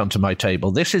get meat onto my table.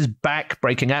 This is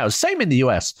back-breaking hours. Same in the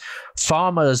US.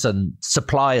 Farmers and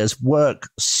suppliers work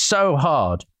so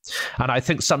hard. And I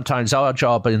think sometimes our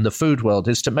job in the food world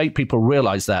is to make people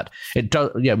realize that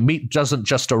meat doesn't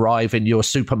just arrive in your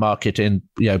supermarket in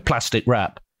plastic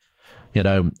wrap.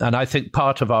 And I think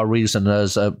part of our reason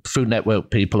as a Food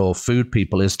Network people or food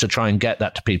people is to try and get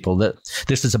that to people, that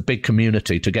this is a big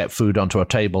community to get food onto our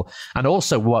table. And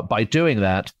also by doing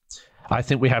that, I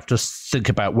think we have to think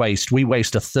about waste. We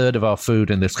waste 1/3 of our food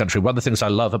in this country. One of the things I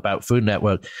love about Food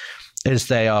Network is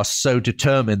they are so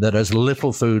determined that as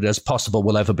little food as possible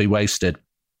will ever be wasted.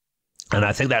 And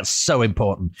I think that's so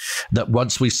important, that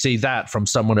once we see that from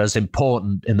someone as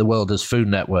important in the world as Food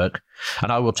Network,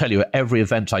 and I will tell you, at every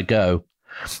event I go,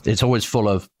 it's always full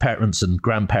of parents and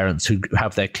grandparents who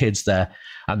have their kids there,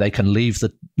 and they can leave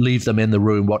them in the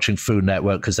room watching Food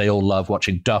Network because they all love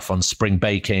watching Duff on spring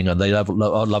baking, and they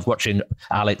love watching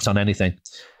Alex on anything.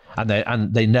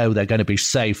 And they know they're going to be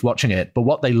safe watching it. But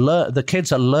what the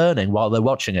kids are learning while they're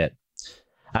watching it.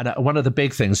 And one of the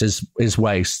big things is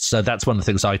waste. So that's one of the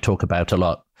things I talk about a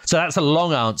lot. So that's a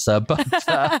long answer, but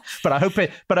I hope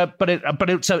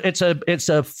it's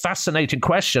a fascinating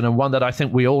question, and one that I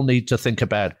think we all need to think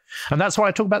about. And that's why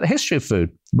I talk about the history of food.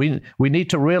 We need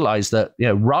to realize that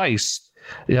rice.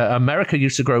 America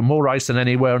used to grow more rice than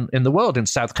anywhere in the world, in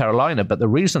South Carolina, but the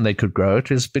reason they could grow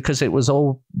it is because it was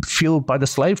all fueled by the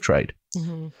slave trade.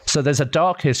 Mm-hmm. So there's a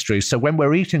dark history. So when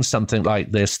we're eating something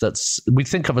like this, we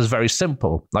think of as very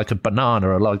simple, like a banana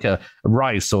or like a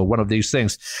rice or one of these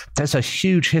things, there's a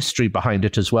huge history behind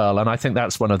it as well. And I think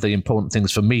that's one of the important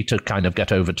things for me to kind of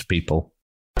get over to people.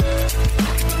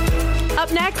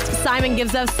 Up next, Simon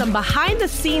gives us some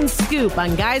behind-the-scenes scoop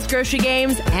on Guys Grocery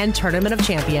Games and Tournament of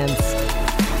Champions.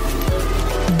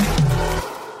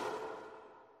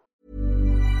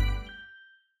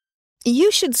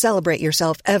 You should celebrate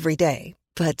yourself every day,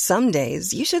 but some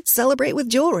days you should celebrate with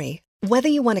jewelry. Whether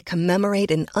you want to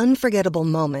commemorate an unforgettable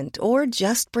moment or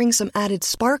just bring some added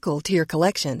sparkle to your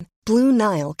collection, Blue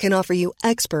Nile can offer you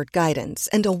expert guidance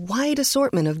and a wide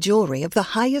assortment of jewelry of the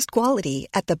highest quality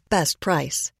at the best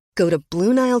price. Go to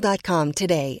BlueNile.com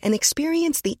today and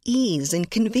experience the ease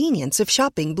and convenience of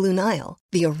shopping Blue Nile,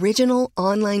 the original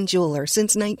online jeweler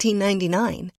since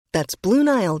 1999. That's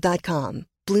BlueNile.com.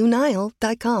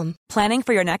 BlueNile.com. Planning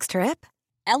for your next trip?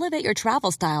 Elevate your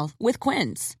travel style with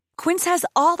Quince. Quince has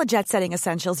all the jet-setting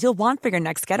essentials you'll want for your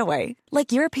next getaway,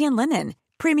 like European linen,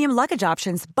 premium luggage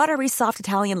options, buttery soft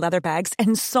Italian leather bags,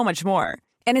 and so much more.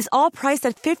 And is all priced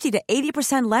at 50 to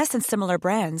 80% less than similar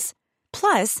brands.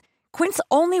 Plus, Quince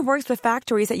only works with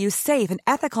factories that use safe and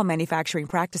ethical manufacturing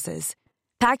practices.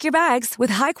 Pack your bags with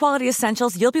high-quality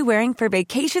essentials you'll be wearing for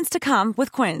vacations to come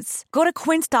with Quince. Go to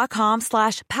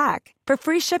quince.com/pack for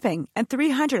free shipping and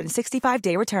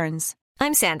 365-day returns.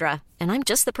 I'm Sandra, and I'm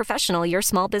just the professional your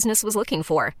small business was looking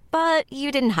for. But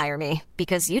you didn't hire me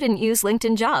because you didn't use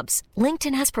LinkedIn Jobs.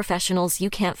 LinkedIn has professionals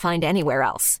you can't find anywhere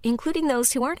else, including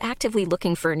those who aren't actively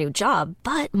looking for a new job,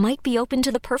 but might be open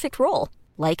to the perfect role,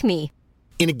 like me.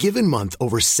 In a given month,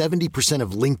 over 70%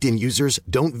 of LinkedIn users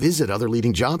don't visit other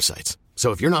leading job sites.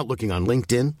 So if you're not looking on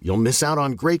LinkedIn, you'll miss out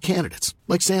on great candidates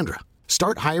like Sandra.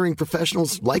 Start hiring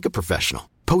professionals like a professional.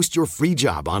 Post your free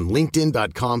job on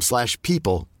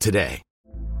linkedin.com/people today.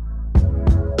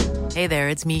 Hey there,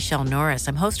 it's Michelle Norris.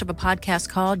 I'm host of a podcast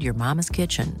called Your Mama's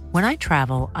Kitchen. When I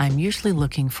travel, I'm usually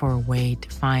looking for a way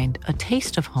to find a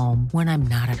taste of home when I'm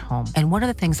not at home. And one of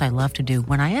the things I love to do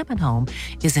when I am at home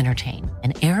is entertain.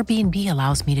 And Airbnb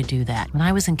allows me to do that. When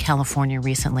I was in California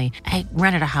recently, I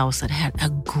rented a house that had a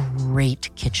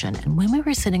great kitchen. And when we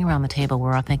were sitting around the table, we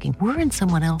were all thinking, we're in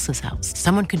someone else's house.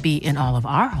 Someone could be in all of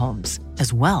our homes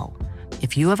as well.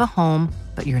 If you have a home,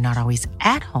 but you're not always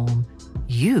at home,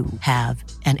 you have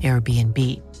an Airbnb.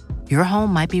 Your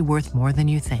home might be worth more than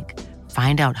you think.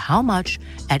 Find out how much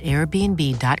at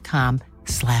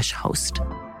airbnb.com/host.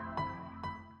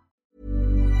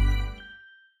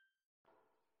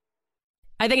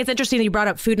 I think it's interesting that you brought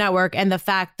up Food Network and the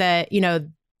fact that, you know,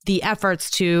 the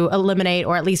efforts to eliminate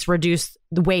or at least reduce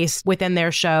the waste within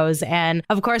their shows. And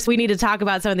of course, we need to talk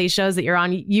about some of these shows that you're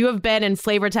on. You have been in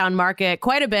Flavortown Market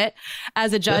quite a bit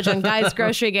as a judge on Guys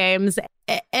Grocery Games.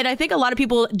 And I think a lot of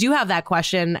people do have that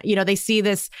question. You know, they see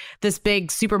this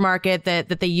big supermarket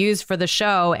that they use for the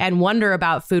show and wonder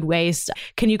about food waste.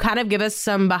 Can you kind of give us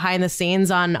some behind the scenes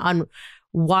on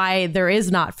why there is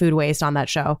not food waste on that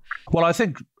show? Well, I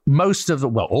think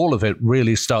all of it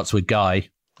really starts with Guy.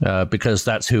 Because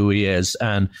that's who he is,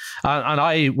 and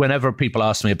I, whenever people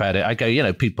ask me about it, I go, you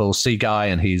know, people see Guy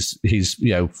and he's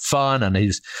fun and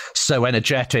he's so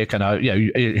energetic, and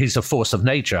he's a force of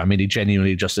nature. I mean, he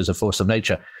genuinely just is a force of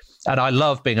nature. And I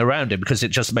love being around him because it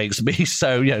just makes me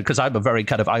so, because I'm I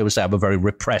always say I'm a very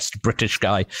repressed British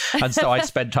guy. And so I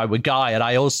spend time with Guy. And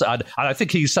I think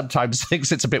he sometimes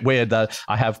thinks it's a bit weird that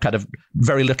I have kind of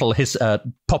very little his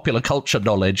popular culture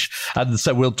knowledge. And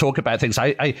so we'll talk about things.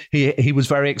 He was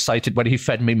very excited when he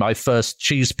fed me my first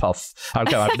cheese puff. I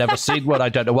go, I've never seen one. I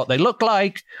don't know what they look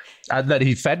like. And then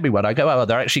he fed me one. I go, oh,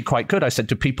 they're actually quite good. I said,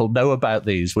 do people know about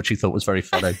these? Which he thought was very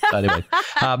funny. Anyway,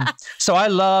 so I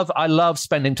love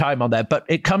spending time on there. But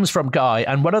it comes from Guy.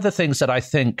 And one of the things that I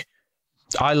think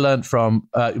I learned from,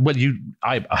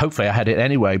 hopefully I had it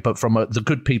anyway, but from the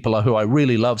good people who I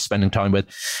really love spending time with,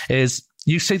 is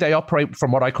you see they operate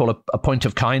from what I call a point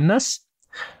of kindness.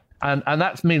 And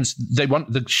that means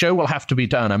the show will have to be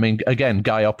done. I mean, again,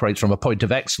 Guy operates from a point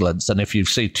of excellence. And if you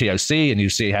see TOC and you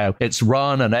see how it's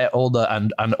run and all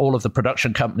of the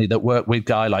production company that work with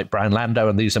Guy, like Brian Lando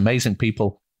and these amazing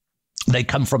people, they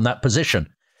come from that position.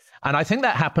 And I think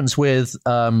that happens with,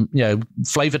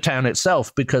 Flavortown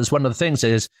itself, because one of the things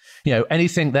is,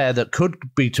 anything there that could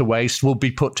be to waste will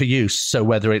be put to use. So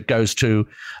whether it goes to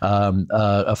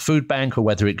a food bank or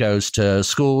whether it goes to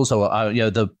schools or,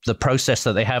 the process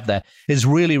that they have there is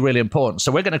really, really important.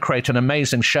 So we're going to create an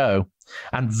amazing show,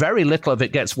 and very little of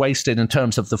it gets wasted in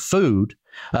terms of the food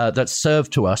that's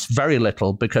served to us. Very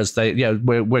little, because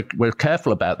we're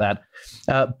careful about that.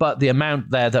 But the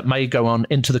amount there that may go on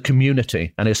into the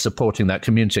community and is supporting that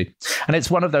community. And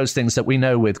it's one of those things that we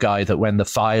know with Guy, that when the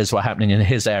fires were happening in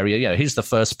his area, he's the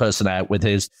first person out with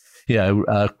his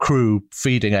crew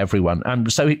feeding everyone.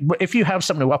 And so if you have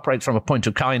someone who operates from a point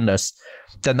of kindness,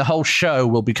 then the whole show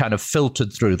will be kind of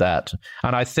filtered through that.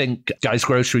 And I think Guy's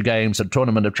Grocery Games and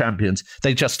Tournament of Champions,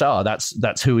 they just are.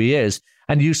 That's who he is.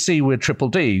 And you see with Triple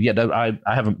D, I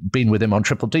haven't been with him on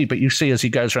Triple D, but you see as he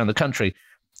goes around the country,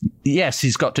 yes,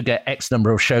 he's got to get X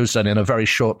number of shows done in a very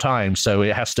short time. So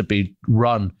it has to be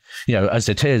run, as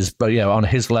it is, but, on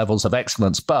his levels of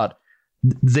excellence. But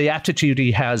the attitude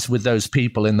he has with those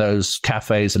people in those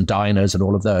cafes and diners and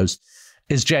all of those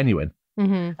is genuine.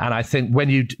 Mm-hmm. And I think when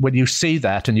you see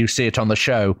that and you see it on the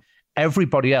show,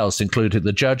 everybody else, including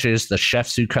the judges, the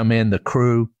chefs who come in, the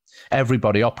crew,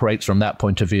 everybody operates from that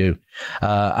point of view.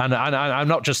 And I'm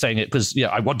not just saying it because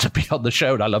I want to be on the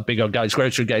show and I love being on Guys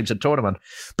Grocery Games and Tournament.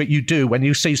 But you do, when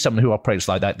you see someone who operates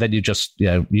like that, then you just,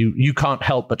 you can't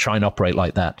help but try and operate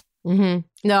like that.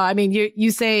 Mm-hmm. No, I mean, you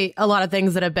say a lot of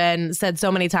things that have been said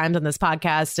so many times on this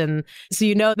podcast, and so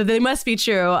you know that they must be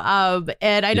true.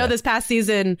 And I know this past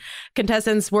season,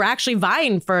 contestants were actually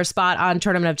vying for a spot on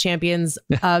Tournament of Champions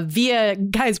via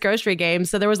Guys Grocery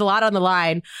Games, so there was a lot on the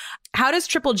line. How does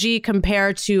Triple G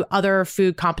compare to other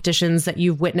food competitions that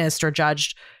you've witnessed or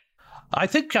judged? I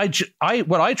think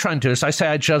what I try and do is I say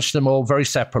I judge them all very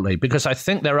separately because I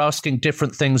think they're asking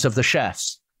different things of the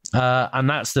chefs. And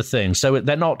that's the thing. So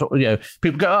they're not,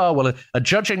 people go, oh, well,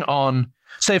 judging on,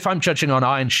 say if I'm judging on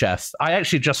Iron Chef, I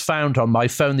actually just found on my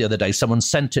phone the other day, someone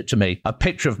sent it to me, a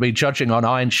picture of me judging on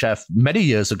Iron Chef many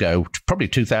years ago, probably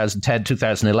 2010,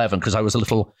 2011, because I was a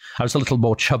little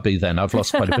more chubby then. I've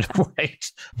lost quite a bit of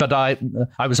weight, but I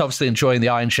was obviously enjoying the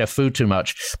Iron Chef food too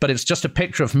much. But it's just a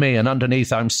picture of me, and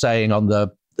underneath I'm saying on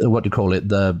the, what do you call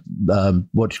it?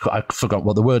 I forgot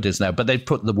what the word is now, but they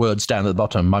put the words down at the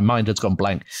bottom. My mind has gone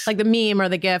blank. Like the meme or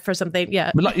the GIF or something.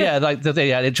 Yeah.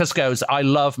 It just goes, I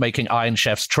love making Iron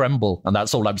Chefs tremble. And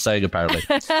that's all I'm saying, apparently.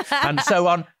 And so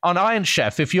on Iron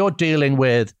Chef, if you're dealing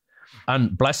with,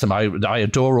 and bless them, I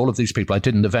adore all of these people. I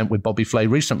did an event with Bobby Flay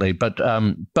recently, but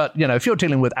if you're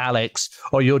dealing with Alex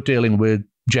or you're dealing with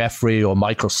Jeffrey or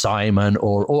Michael Simon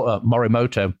or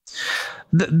Morimoto,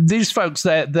 these folks,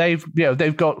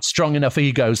 they've got strong enough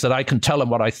egos that I can tell them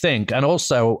what I think, and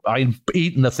also I've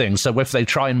eaten the thing. So if they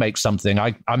try and make something,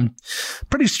 I'm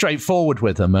pretty straightforward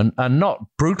with them and not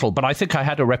brutal. But I think I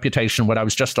had a reputation when I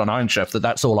was just on Iron Chef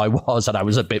that's all I was, and I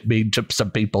was a bit mean to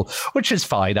some people, which is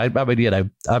fine. I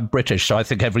mean, I'm British, so I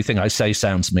think everything I say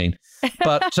sounds mean.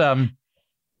 But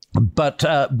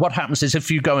what happens is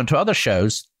if you go into other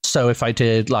shows. So if I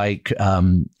did I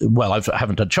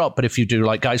haven't done Chop, but if you do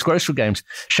like Guys Grocery Games,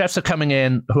 chefs are coming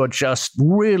in who are just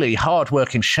really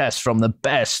hardworking chefs from the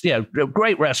best,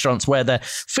 great restaurants where they're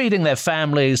feeding their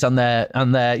families and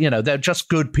they're just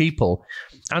good people.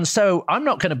 And so I'm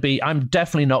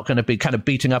definitely not going to be kind of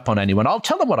beating up on anyone. I'll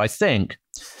tell them what I think,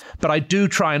 but I do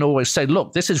try and always say,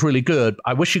 look, this is really good.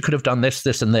 I wish you could have done this,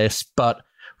 this, and this, but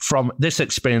from this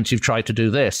experience, you've tried to do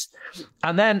this.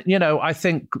 And then, I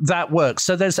think that works.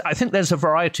 So I think there's a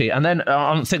variety. And then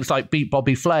on things like Beat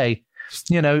Bobby Flay,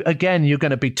 again, you're going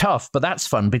to be tough, but that's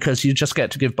fun because you just get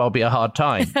to give Bobby a hard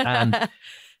time.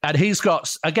 And he's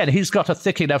got a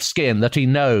thick enough skin that he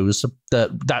knows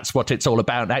that's what it's all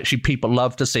about. And actually, people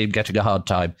love to see him getting a hard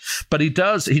time. But he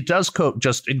does cook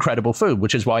just incredible food,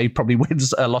 which is why he probably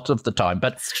wins a lot of the time.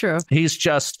 But it's true. He's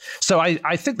just, so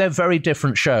I think they're very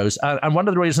different shows. And one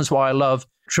of the reasons why I love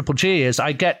Triple G is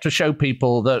I get to show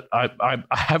people that I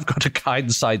have got a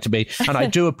kind side to me, and I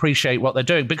do appreciate what they're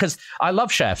doing because I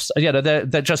love chefs.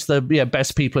 They're just the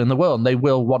best people in the world, and they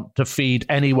will want to feed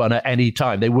anyone at any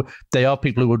time. They are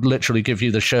people who would literally give you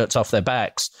the shirts off their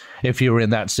backs if you were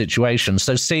in that situation.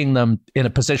 So seeing them in a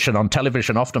position on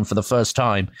television, often for the first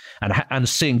time, and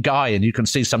seeing Guy, and you can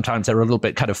see sometimes they're a little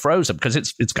bit kind of frozen because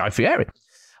it's Guy Fieri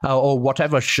or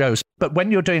whatever shows. But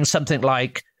when you're doing something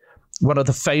like one of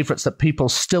the favorites that people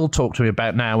still talk to me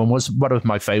about now, and was one of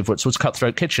my favorites, was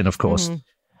Cutthroat Kitchen, of course.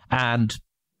 Mm-hmm. And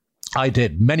I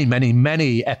did many, many,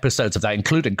 many episodes of that,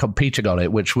 including competing on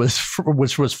it, which was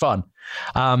fun.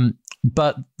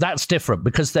 But that's different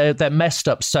because they're messed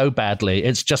up so badly.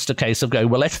 It's just a case of going,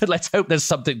 well, let's hope there's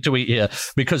something to eat here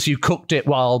because you cooked it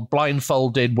while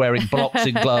blindfolded, wearing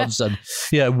boxing gloves, and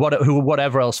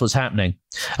whatever else was happening.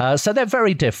 So they're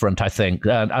very different, I think.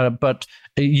 But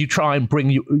you try and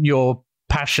bring your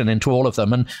passion into all of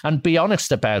them and be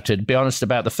honest about it, be honest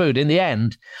about the food. In the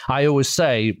end, I always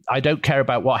say, I don't care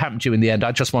about what happened to you in the end.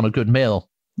 I just want a good meal.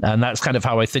 And that's kind of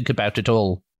how I think about it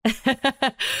all.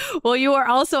 Well, you are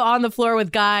also on the floor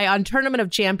with Guy on Tournament of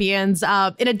Champions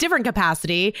in a different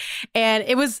capacity. And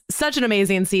it was such an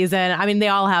amazing season. I mean, they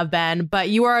all have been, but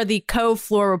you are the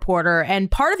co-floor reporter. And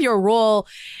part of your role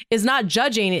is not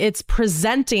judging, it's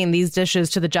presenting these dishes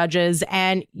to the judges.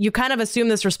 And you kind of assume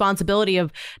this responsibility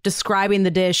of describing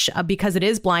the dish because it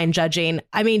is blind judging.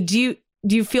 I mean, do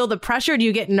you feel the pressure? Do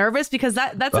you get nervous? Because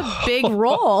that's a big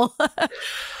role.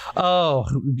 Oh,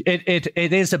 it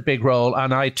is a big role,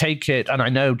 and I take it, and I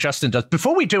know Justin does.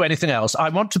 Before we do anything else, I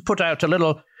want to put out a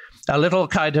little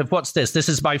kind of, what's this? This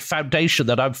is my foundation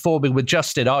that I'm forming with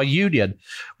Justin, our union.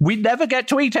 We never get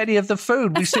to eat any of the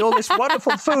food. We see all this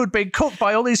wonderful food being cooked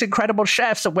by all these incredible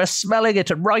chefs, and we're smelling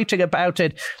it and writing about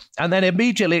it. And then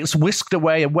immediately it's whisked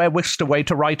away, and we're whisked away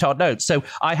to write our notes. So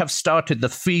I have started the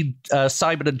Feed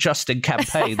Simon and Justin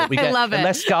campaign that we get. I love it.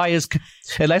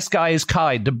 Unless Guy is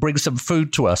kind and brings some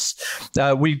food to us,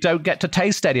 we don't get to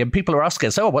taste any. And people are asking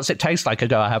us, what's it taste like? I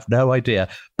go, I have no idea.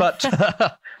 But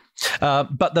the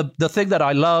thing that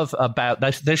I love about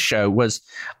this show was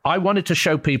I wanted to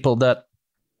show people that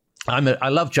I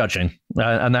love judging,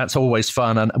 and that's always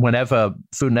fun. And whenever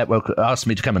Food Network asks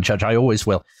me to come and judge, I always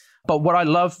will. But what I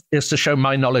love is to show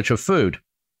my knowledge of food.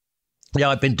 Yeah,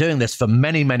 I've been doing this for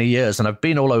many, many years, and I've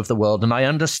been all over the world, and I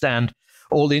understand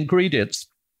all the ingredients.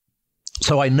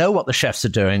 So I know what the chefs are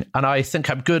doing, and I think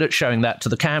I'm good at showing that to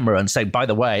the camera and say, by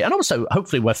the way, and also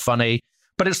hopefully we're funny,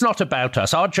 but it's not about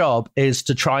us. Our job is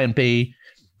to try and be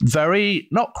very,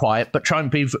 not quiet, but try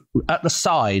and be at the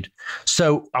side.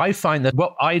 So I find that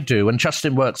what I do, and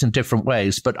Justin works in different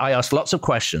ways, but I ask lots of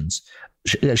questions,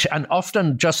 and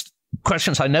often just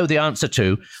questions I know the answer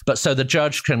to, but so the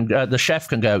judge can, the chef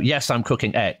can go, yes, I'm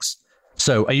cooking X.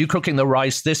 So are you cooking the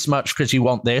rice this much because you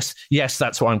want this? Yes,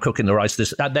 that's why I'm cooking the rice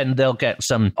this. And then they'll get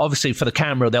some, obviously for the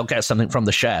camera, they'll get something from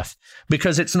the chef,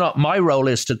 because it's not, my role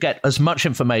is to get as much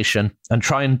information and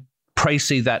try and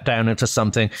précis that down into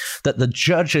something that the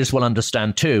judges will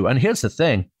understand too. And here's the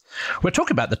thing. We're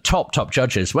talking about the top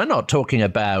judges. We're not talking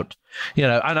about,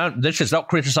 and this is not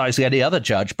criticizing any other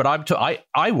judge, but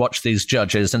I watch these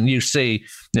judges, and you see,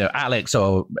 Alex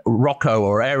or Rocco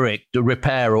or Eric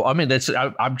Repair, or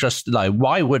I'm just like,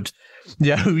 why would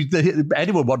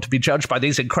anyone want to be judged by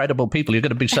these incredible people? You're going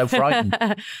to be so frightened.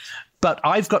 But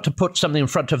I've got to put something in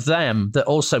front of them that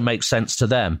also makes sense to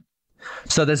them.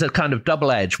 So there's a kind of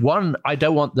double edge. One, I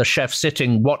don't want the chef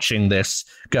sitting watching this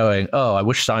going, oh, I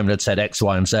wish Simon had said X,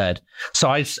 Y, and Z. So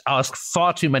I ask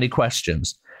far too many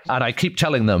questions. And I keep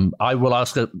telling them, I will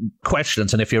ask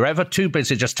questions. And if you're ever too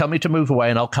busy, just tell me to move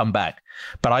away and I'll come back.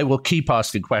 But I will keep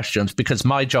asking questions because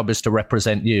my job is to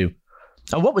represent you.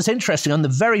 And what was interesting on the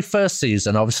very first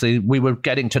season, obviously, we were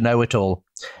getting to know it all.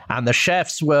 And the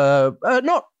chefs were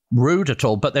not rude at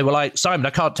all, but they were like, Simon, I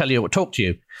can't tell you or talk to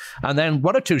you. And then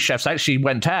one or two chefs actually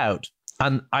went out,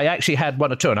 and I actually had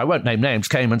one or two, and I won't name names,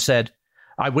 came and said,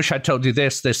 I wish I'd told you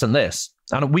this, this, and this.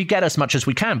 And we get as much as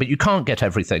we can, but you can't get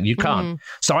everything. You can't.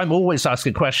 So I'm always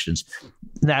asking questions.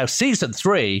 Now, season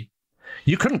 3,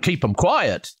 you couldn't keep them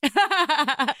quiet,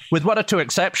 with one or two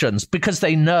exceptions, because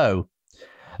they know.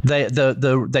 They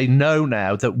know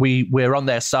now that we're on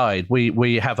their side.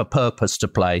 We have a purpose to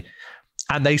play.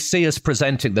 And they see us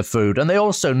presenting the food, and they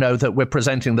also know that we're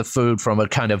presenting the food from a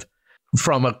kind of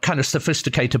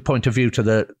sophisticated point of view to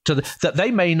the that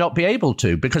they may not be able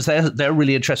to, because they're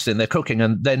really interested in their cooking,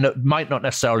 and they might not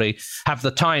necessarily have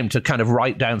the time to kind of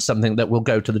write down something that will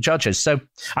go to the judges. So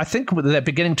I think they're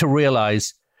beginning to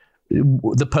realize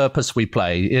the purpose we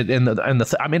play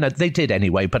they did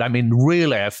anyway, but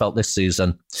really I felt this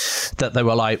season that they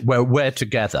were like, we're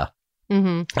together.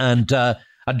 And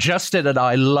Justin and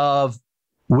I love.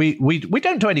 We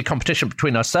don't do any competition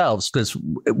between ourselves, because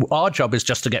our job is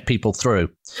just to get people through.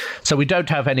 So we don't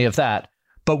have any of that.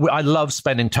 But I love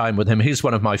spending time with him. He's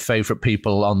one of my favorite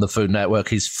people on the Food Network.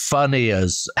 He's funny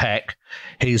as heck.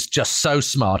 He's just so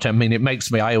smart. It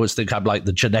makes me, I always think I'm like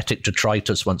the genetic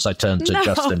detritus once I turn to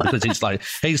Justin, because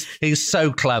he's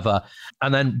so clever.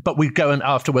 And then, but we go, and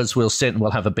afterwards we'll sit and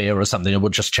we'll have a beer or something, and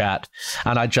we'll just chat.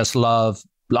 And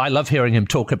I love hearing him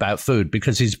talk about food,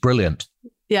 because he's brilliant.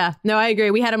 Yeah, no, I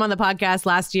agree. We had him on the podcast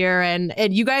last year, and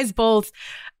you guys both,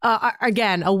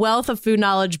 again, a wealth of food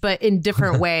knowledge, but in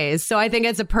different ways. So I think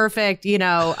it's a perfect,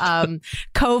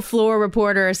 co-floor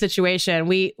reporter situation.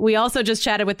 We also just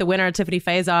chatted with the winner, Tiffany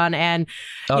Faison, and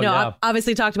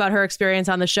obviously talked about her experience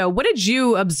on the show. What did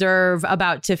you observe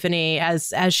about Tiffany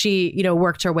as she,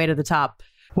 worked her way to the top?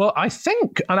 Well, I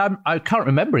think, and I can't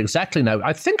remember exactly now,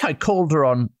 I think I called her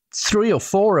on 3 or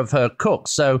 4 of her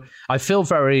cooks. So I feel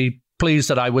very pleased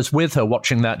that I was with her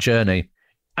watching that journey.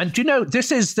 And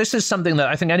this is something that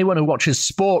I think anyone who watches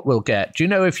sport will get. Do you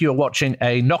know, if you're watching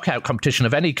a knockout competition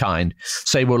of any kind,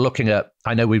 say we're looking at,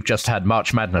 I know we've just had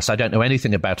March Madness. I don't know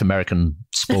anything about American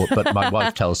sport, but my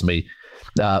wife tells me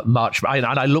March, and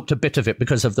I looked a bit of it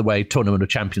because of the way Tournament of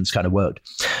Champions kind of worked.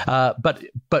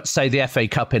 But say the FA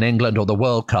Cup in England or the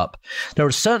World Cup, there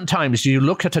are certain times you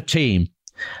look at a team,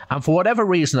 and for whatever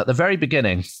reason, at the very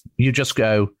beginning, you just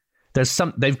go,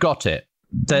 they've got it.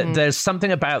 There's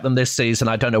something about them this season.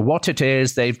 I don't know what it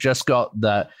is. They've just got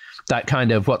that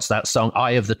kind of, what's that song?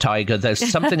 Eye of the Tiger.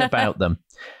 There's something about them.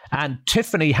 And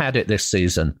Tiffany had it this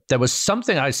season. There was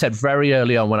something I said very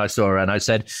early on when I saw her, and I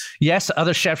said, yes,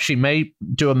 other chefs, she may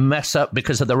do a mess up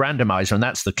because of the randomizer, and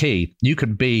that's the key. You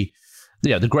could be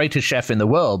the greatest chef in the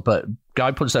world, but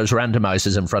guy puts those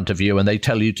randomizers in front of you and they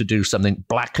tell you to do something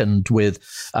blackened with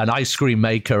an ice cream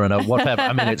maker and a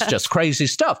whatever. It's just crazy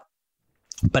stuff.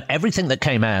 But everything that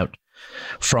came out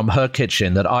from her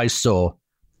kitchen that I saw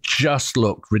just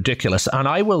looked ridiculous. And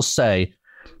I will say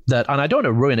that, and I don't want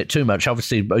to ruin it too much,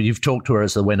 obviously, you've talked to her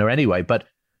as the winner anyway, but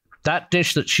that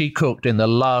dish that she cooked in the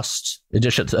last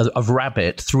edition of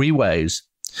Rabbit, 3 ways,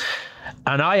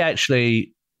 And I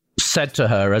actually said to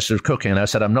her as she was cooking, and I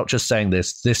said, I'm not just saying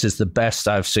this is the best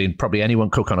I've seen probably anyone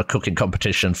cook on a cooking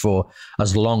competition for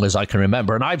as long as I can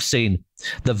remember. And I've seen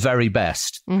the very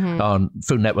best on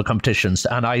Food Network competitions.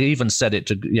 And I even said it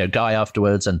to Guy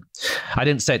afterwards. And I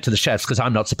didn't say it to the chefs because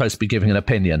I'm not supposed to be giving an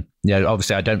opinion.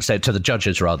 Obviously I don't say it to the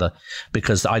judges rather,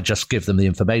 because I just give them the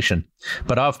information.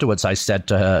 But afterwards I said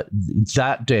to her,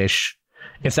 that dish,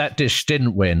 if that dish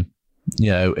didn't win,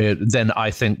 then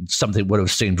I think something would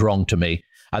have seemed wrong to me.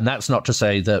 And that's not to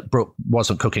say that Brooke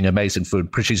wasn't cooking amazing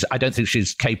food, because I don't think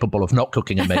she's capable of not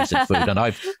cooking amazing food. And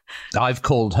I've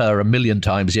called her a million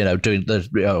times, doing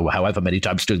however many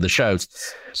times doing the shows.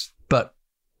 But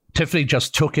Tiffany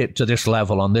just took it to this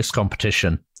level on this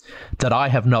competition that I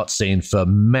have not seen for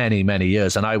many, many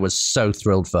years. And I was so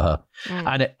thrilled for her.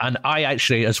 And I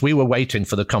actually, as we were waiting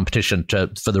for the competition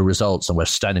for the results and we're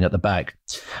standing at the back,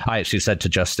 I actually said to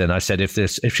Justin, I said,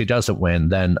 if she doesn't win,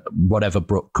 then whatever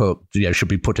Brooke cooked, should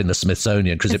be put in the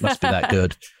Smithsonian because it must be that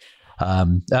good.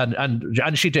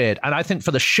 And she did. And I think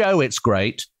for the show, it's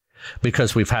great,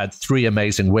 because we've had 3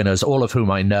 amazing winners, all of whom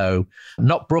I know.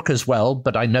 Not Brooke as well,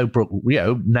 but I know Brooke,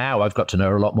 now I've got to know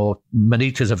her a lot more.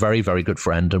 Manita's a very, very good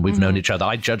friend, and we've known each other.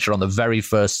 I judged her on the very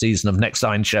first season of Next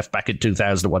Iron Chef back in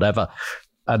 2000 or whatever.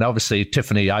 And obviously,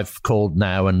 Tiffany, I've called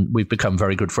now, and we've become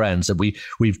very good friends. And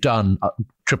we've done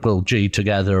Triple G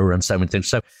together and so many things.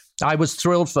 So I was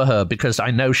thrilled for her, because I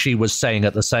know she was saying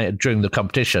during the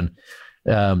competition,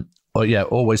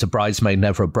 always a bridesmaid,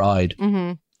 never a bride.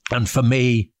 And for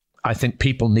me, I think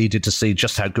people needed to see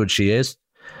just how good she is.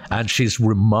 And she's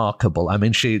remarkable. I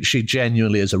mean, she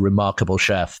genuinely is a remarkable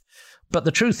chef. But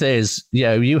the truth is,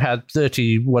 you had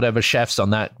 30 whatever chefs on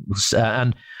that,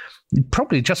 and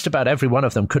probably just about every one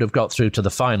of them could have got through to the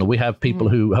final. We have people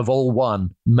who have all won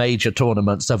major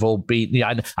tournaments, have all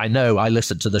beaten. I know, I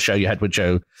listened to the show you had with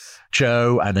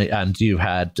Joe, and you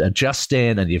had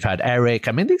Justin, and you've had Eric.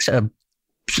 I mean, these are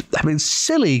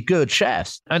silly good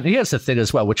chefs. And here's the thing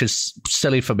as well, which is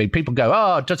silly for me. People go,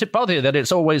 oh, does it bother you that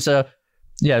it's always a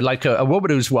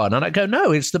woman who's won? And I go,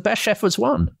 no, it's the best chef who's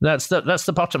won. That's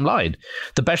the bottom line.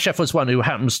 The best chef was one who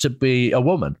happens to be a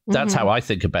woman. That's how I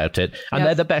think about it. And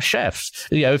they're the best chefs.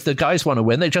 If the guys want to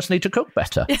win, they just need to cook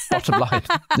better. Bottom line.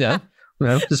 Yeah.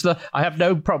 I have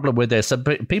no problem with this.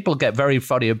 And people get very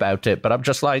funny about it, but I'm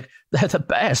just like, they're the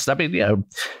best. I mean,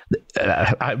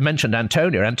 I mentioned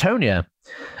Antonia. Antonia,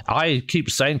 I keep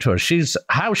saying to her,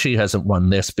 she hasn't won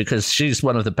this, because she's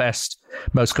one of the best,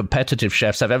 most competitive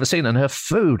chefs I've ever seen. And her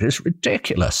food is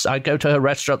ridiculous. I go to her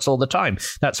restaurants all the time.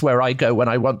 That's where I go when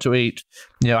I want to eat.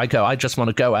 I just want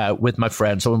to go out with my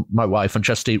friends or my wife and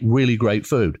just eat really great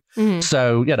food.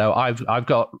 So, I've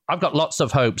got lots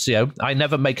of hopes. I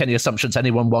never make any assumptions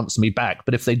anyone wants me back.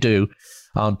 But if they do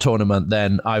on tournament,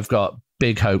 then I've got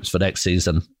big hopes for next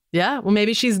season. Yeah, well,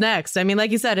 maybe she's next. I mean,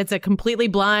 like you said, it's a completely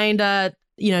blind,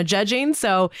 judging.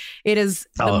 So it is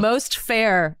the most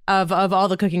fair of all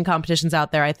the cooking competitions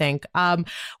out there, I think. Well,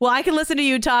 I can listen to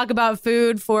you talk about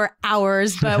food for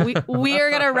hours, but we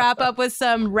are going to wrap up with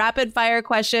some rapid fire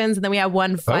questions. And then we have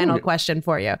one final question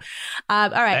for you. All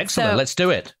right. Excellent. So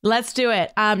let's do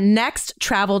it. Next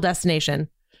travel destination.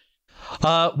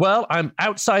 Well, I'm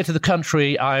outside of the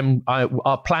country.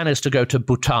 Our plan is to go to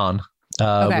Bhutan.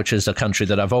 Which is a country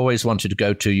that I've always wanted to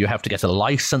go to. You have to get a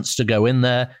license to go in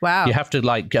there. Wow. You have to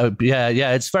go.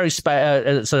 Yeah. It's very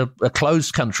it's a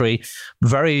closed country,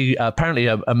 very apparently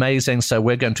amazing. So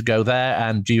we're going to go there,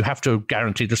 and you have to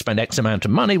guarantee to spend X amount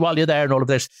of money while you're there and all of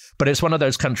this. But it's one of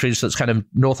those countries that's kind of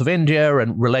north of India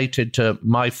and related to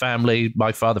my family,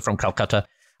 my father from Calcutta.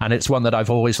 And it's one that I've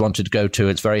always wanted to go to.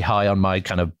 It's very high on my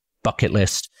kind of bucket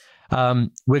list.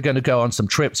 We're going to go on some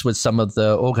trips with some of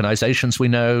the organizations we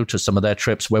know, to some of their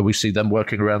trips where we see them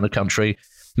working around the country,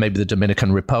 maybe the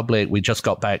Dominican Republic. We just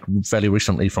got back fairly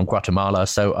recently from Guatemala.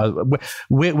 So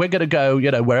we're going to go,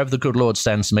 wherever the good Lord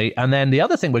sends me. And then the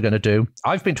other thing we're going to do,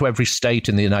 I've been to every state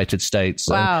in the United States.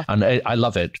 Wow. And I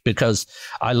love it, because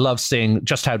I love seeing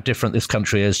just how different this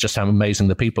country is, just how amazing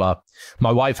the people are.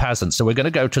 My wife hasn't. So we're going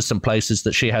to go to some places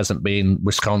that she hasn't been,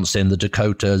 Wisconsin, the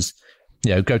Dakotas.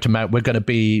 Go to we're going to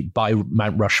be by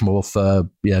Mount Rushmore for,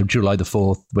 July the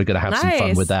 4th. We're going to have some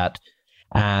fun with that.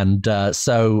 And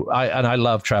so I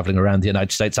love traveling around the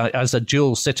United States. As a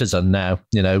dual citizen now,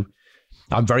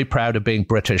 I'm very proud of being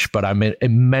British, but I'm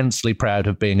immensely proud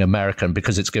of being American,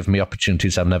 because it's given me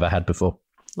opportunities I've never had before.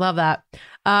 Love that.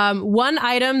 One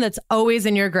item that's always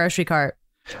in your grocery cart.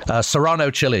 Serrano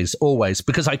chilies, always,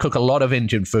 because I cook a lot of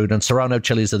Indian food, and Serrano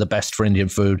chilies are the best for Indian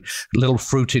food. Little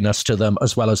fruitiness to them,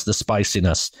 as well as the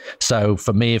spiciness. So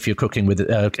for me, if you're cooking with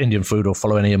Indian food or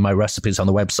follow any of my recipes on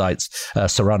the websites,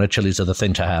 Serrano chilies are the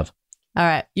thing to have. All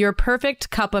right. Your perfect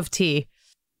cup of tea.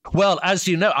 Well, as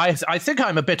you know, I think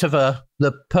I'm a bit of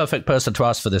the perfect person to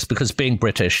ask for this because being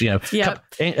British,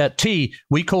 tea,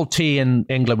 we call tea in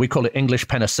England, we call it English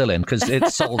penicillin because it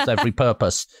solves every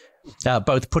purpose.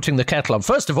 Both putting the kettle on.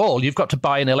 First of all, you've got to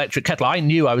buy an electric kettle. I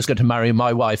knew I was going to marry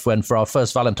my wife when for our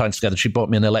first Valentine's together, she bought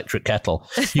me an electric kettle.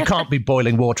 You can't be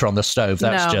boiling water on the stove.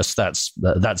 That's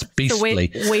that's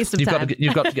beastly. Waste of time.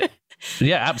 You've got to get.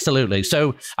 Yeah, absolutely.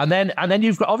 So, and then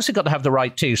you've obviously got to have the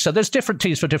right tea. So there's different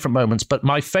teas for different moments, but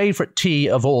my favorite tea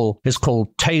of all is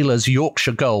called Taylor's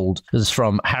Yorkshire Gold. This is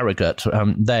from Harrogate.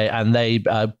 They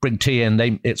bring tea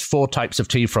in. It's 4 types of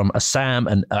tea from Assam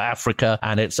and Africa,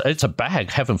 and it's a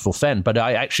bag, heaven forfend. But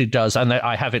I actually does, and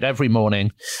I have it every morning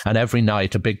and every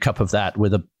night, a big cup of that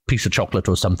with a piece of chocolate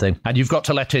or something. And you've got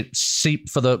to let it seep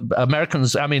for the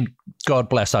Americans. I mean, God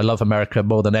bless, I love America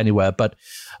more than anywhere, but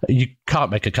you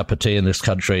can't make a cup of tea in this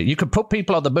country. You can put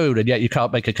people on the moon and yet you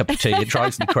can't make a cup of tea. It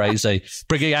drives me crazy.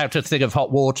 Bringing out a thing of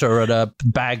hot water and a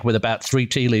bag with about 3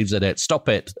 tea leaves in it. Stop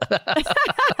it.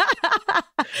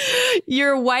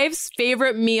 Your wife's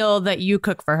favorite meal that you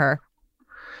cook for her?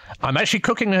 I'm actually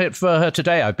cooking it for her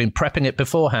today. I've been prepping it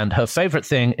beforehand. Her favorite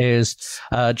thing is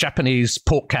Japanese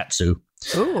pork katsu.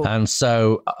 Ooh. And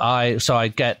so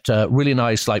I get really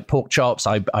nice like pork chops.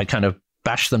 I kind of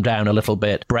bash them down a little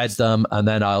bit, bread them, and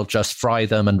then I'll just fry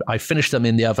them. And I finish them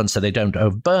in the oven so they don't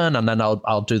overburn. And then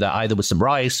I'll do that either with some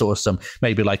rice or some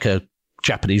maybe like a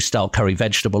Japanese style curry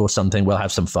vegetable or something. We'll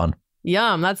have some fun.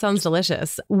 Yum. That sounds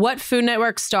delicious. What Food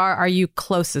Network star are you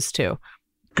closest to?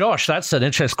 Gosh, that's an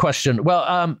interesting question. Well,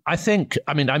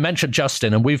 I mentioned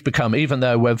Justin, and we've become, even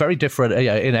though we're very different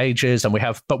in ages, and we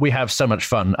have so much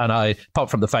fun. And apart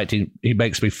from the fact he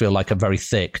makes me feel like I'm very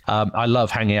thick, I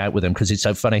love hanging out with him because he's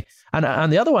so funny.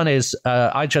 And the other one is,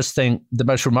 I just think the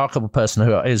most remarkable person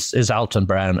who is Alton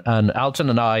Brown. And Alton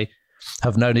and I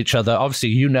have known each other. Obviously,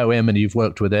 you know him and you've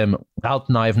worked with him.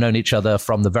 Alton and I have known each other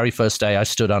from the very first day I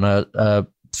stood on a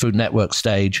Food Network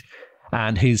stage.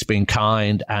 And he's been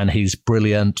kind and he's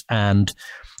brilliant. And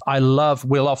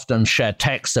we'll often share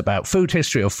texts about food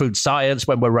history or food science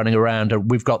when we're running around. And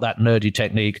we've got that nerdy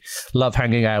technique. Love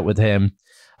hanging out with him.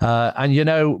 But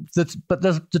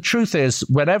the truth is,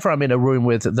 whenever I'm in a room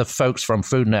with the folks from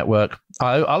Food Network,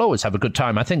 I'll always have a good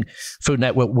time. I think Food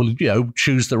Network will,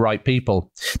 choose the right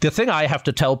people. The thing I have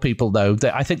to tell people, though,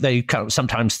 that I think they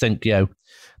sometimes think,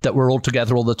 that we're all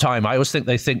together all the time. I always think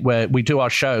they think we do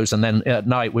our shows and then at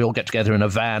night we all get together in a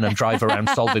van and drive around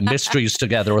solving mysteries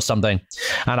together or something.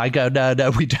 And I go,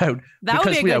 no, we don't. That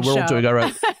would be a good show. We're all doing our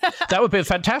own. That would be a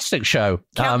fantastic show.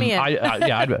 Count me in.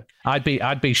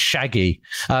 I'd be Shaggy,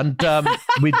 and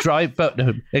we drive, but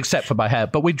except for my hair.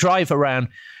 But we drive around,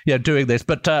 doing this.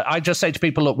 But I just say to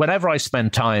people, look, whenever I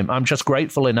spend time, I'm just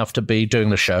grateful enough to be doing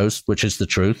the shows, which is the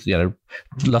truth.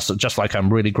 Just like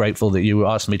I'm really grateful that you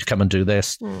asked me to come and do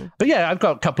this. But yeah, I've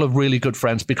got a couple of really good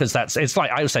friends because it's like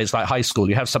high school.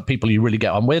 You have some people you really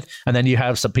get on with, and then you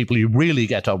have some people you really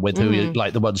get on with who you,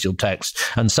 like the ones you'll text.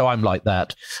 And so I'm like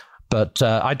that. But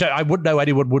I wouldn't know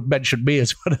anyone would mention me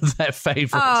as one of their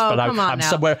favorites. Oh,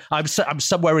 but I'm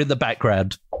somewhere in the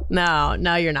background. No,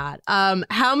 you're not.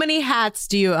 How many hats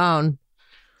do you own?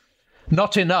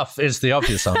 Not enough is the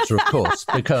obvious answer, of course,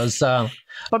 because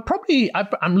but probably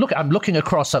I'm looking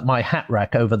across at my hat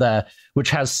rack over there, which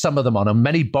has some of them on and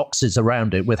many boxes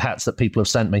around it with hats that people have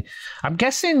sent me. I'm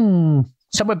guessing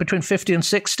somewhere between 50 and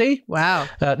 60. Wow.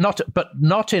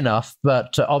 Not enough,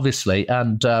 but obviously.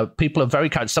 And people are very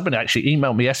kind. Somebody actually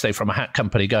emailed me yesterday from a hat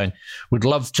company going, we'd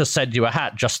love to send you a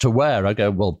hat just to wear. I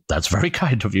go, well, that's very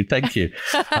kind of you. Thank you.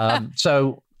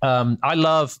 I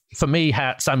love, for me,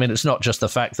 hats. I mean, it's not just the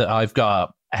fact that I've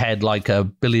got a head like a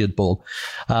billiard ball.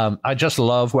 I just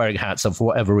love wearing hats, and for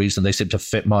whatever reason, they seem to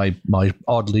fit my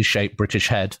oddly shaped British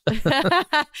head.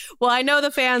 Well, I know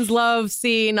the fans love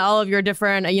seeing all of your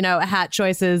different, hat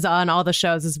choices on all the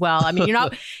shows as well. I mean,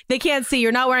 they can't see,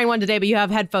 you're not wearing one today, but you have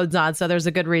headphones on, so there's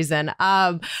a good reason.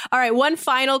 All right, one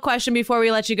final question before we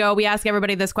let you go. We ask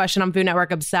everybody this question on Food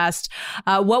Network Obsessed.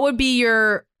 What would be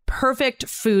your perfect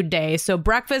food day? So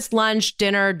breakfast, lunch,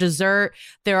 dinner, dessert.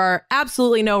 There are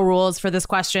absolutely no rules for this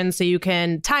question. So you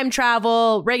can time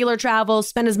travel, regular travel,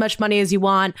 spend as much money as you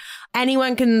want.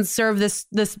 Anyone can serve this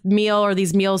meal or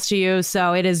these meals to you.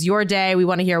 So it is your day. We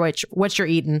want to hear what you're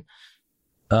eating.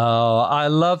 Oh, I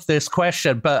love this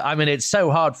question, but I mean, it's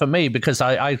so hard for me because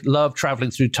I love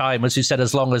traveling through time, as you said,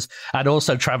 and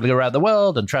also traveling around the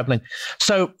world and traveling.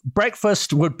 So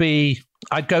breakfast would be,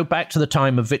 I'd go back to the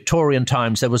time of Victorian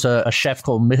times. There was a chef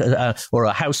called, or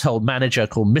a household manager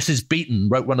called Mrs. Beeton,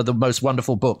 wrote one of the most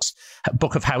wonderful books, a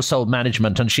book of household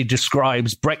management. And she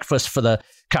describes breakfast for the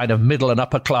kind of middle and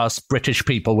upper class British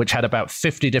people, which had about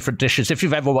 50 different dishes. If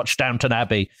you've ever watched Downton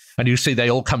Abbey and you see they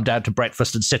all come down to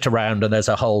breakfast and sit around and there's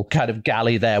a whole kind of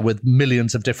galley there with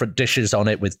millions of different dishes on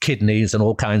it with kidneys and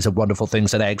all kinds of wonderful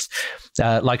things and eggs,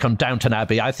 like on Downton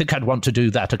Abbey, I think I'd want to do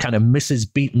that, a kind of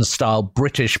Mrs. Beeton style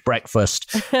British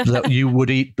breakfast that you would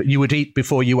eat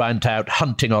before you went out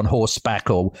hunting on horseback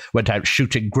or went out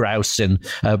shooting grouse in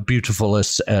a beautiful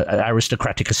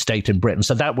aristocratic estate in Britain.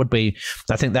 So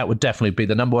I think that would definitely be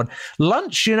the number one.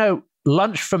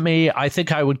 Lunch for me, I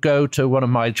think I would go to one of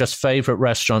my just favorite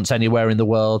restaurants anywhere in the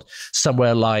world,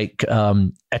 somewhere like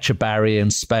Echevarri in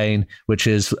Spain, which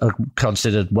is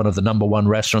considered one of the number one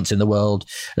restaurants in the world.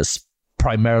 It's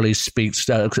primarily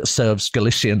serves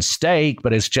Galician steak,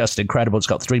 but it's just incredible. It's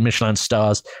got 3 Michelin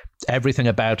stars. Everything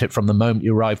about it from the moment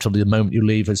you arrive till the moment you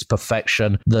leave is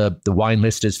perfection. The wine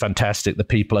list is fantastic. The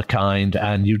people are kind,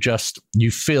 and you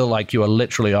feel like you are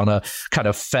literally on a kind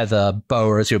of feather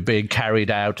boa as you're being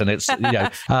carried out. And it's,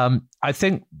 I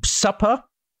think supper,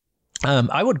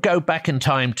 I would go back in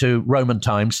time to Roman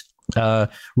times. The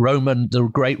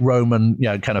great Roman,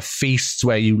 kind of feasts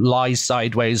where you lie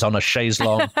sideways on a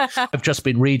chaise-longue. I've just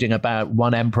been reading about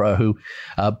one emperor who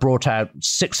brought out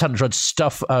 600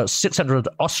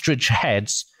 ostrich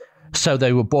heads. So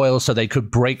they were boiled so they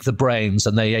could break the brains,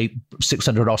 and they ate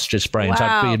 600 ostrich brains.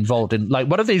 Wow. I'd be involved in like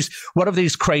one of these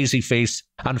crazy feasts.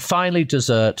 And finally,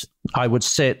 dessert, I would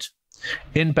sit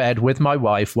in bed with my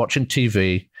wife watching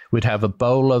TV. We'd have a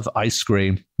bowl of ice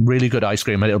cream, really good ice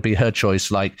cream, and it'll be her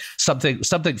choice, like something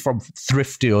from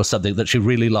Thrifty or something that she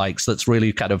really likes, that's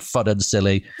really kind of fun and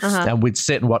silly. And we'd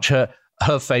sit and watch her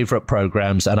favorite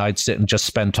programs, and I'd sit and just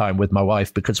spend time with my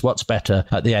wife, because what's better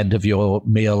at the end of your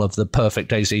meal of the perfect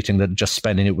day's eating than just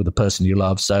spending it with the person you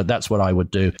love? So that's what I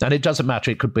would do. And it doesn't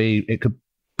matter. It could be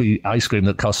ice cream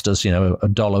that cost us,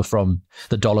 $1 from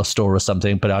the dollar store or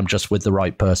something, but I'm just with the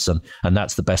right person. And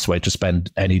that's the best way to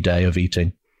spend any day of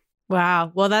eating.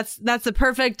 Wow. Well, that's a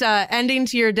perfect ending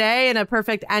to your day and a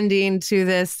perfect ending to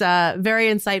this very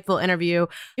insightful interview.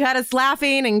 You had us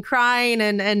laughing and crying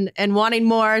and wanting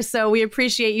more. So we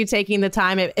appreciate you taking the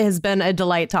time. It has been a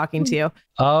delight talking to you.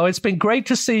 Oh, it's been great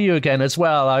to see you again as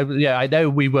well. I know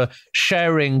we were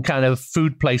sharing kind of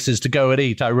food places to go and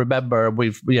eat. I remember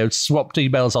we've swapped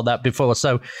emails on that before.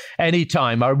 So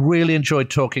anytime. I really enjoyed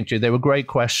talking to you. They were great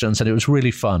questions and it was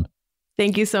really fun.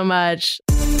 Thank you so much.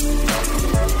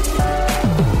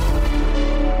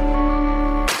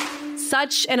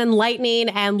 Such an enlightening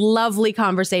and lovely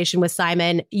conversation with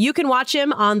Simon. You can watch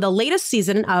him on the latest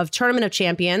season of Tournament of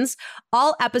Champions.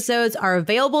 All episodes are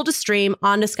available to stream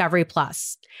on Discovery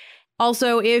Plus.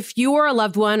 Also, if you or a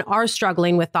loved one are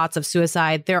struggling with thoughts of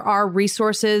suicide, there are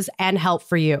resources and help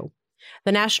for you.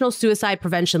 The National Suicide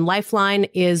Prevention Lifeline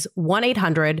is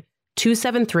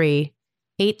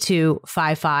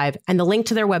 1-800-273-8255, and the link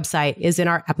to their website is in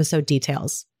our episode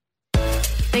details.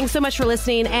 Thanks so much for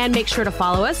listening, and make sure to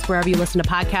follow us wherever you listen to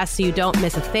podcasts so you don't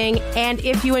miss a thing. And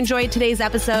if you enjoyed today's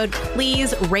episode,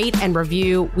 please rate and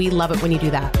review. We love it when you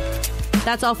do that.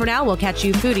 That's all for now. We'll catch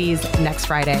you foodies next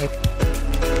Friday.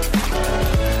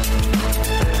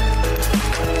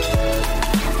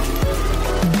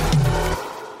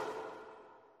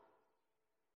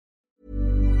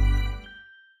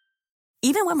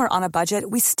 Even when we're on a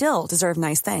budget, we still deserve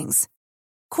nice things.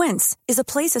 Quince is a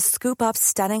place to scoop up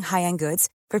stunning high-end goods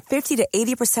for 50 to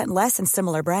 80% less than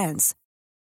similar brands.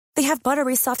 They have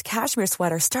buttery soft cashmere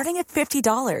sweaters starting at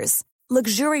 $50,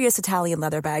 luxurious Italian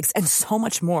leather bags, and so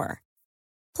much more.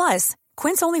 Plus,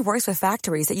 Quince only works with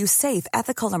factories that use safe,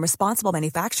 ethical, and responsible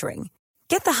manufacturing.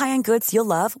 Get the high-end goods you'll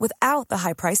love without the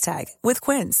high price tag with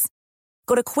Quince.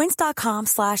 Go to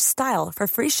quince.com/style for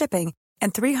free shipping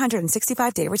and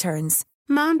 365-day returns.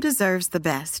 Mom deserves the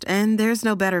best, and there's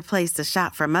no better place to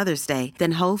shop for Mother's Day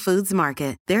than Whole Foods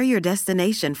Market. They're your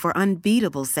destination for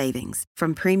unbeatable savings,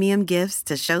 from premium gifts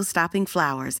to show-stopping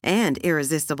flowers and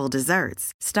irresistible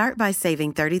desserts. Start by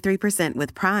saving 33%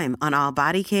 with Prime on all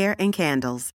body care and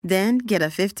candles. Then get a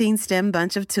 15-stem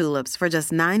bunch of tulips for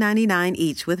just $9.99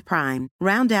 each with Prime.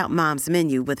 Round out Mom's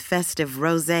menu with festive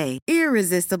rosé,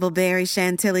 irresistible berry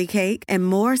chantilly cake, and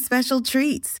more special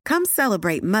treats. Come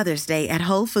celebrate Mother's Day at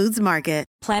Whole Foods Market.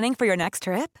 Planning for your next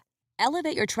trip?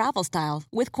 Elevate your travel style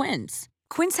with Quince.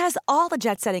 Quince has all the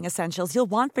jet-setting essentials you'll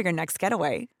want for your next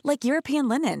getaway, like European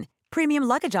linen, premium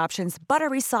luggage options,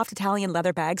 buttery soft Italian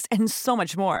leather bags, and so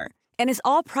much more. And is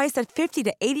all priced at 50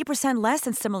 to 80% less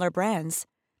than similar brands.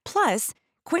 Plus,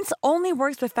 Quince only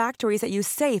works with factories that use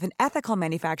safe and ethical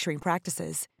manufacturing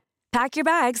practices. Pack your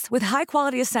bags with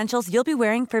high-quality essentials you'll be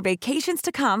wearing for vacations to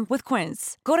come with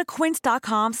Quince. Go to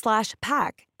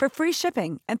quince.com/pack for free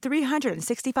shipping and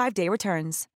 365-day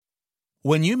returns.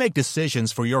 When you make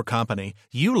decisions for your company,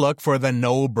 you look for the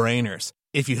no-brainers.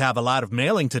 If you have a lot of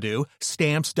mailing to do,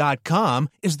 Stamps.com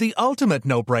is the ultimate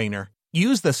no-brainer.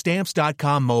 Use the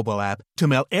Stamps.com mobile app to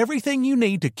mail everything you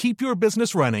need to keep your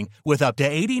business running with up to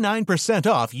 89%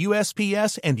 off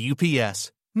USPS and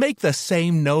UPS. Make the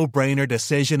same no-brainer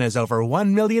decision as over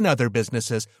 1 million other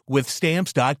businesses with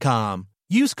Stamps.com.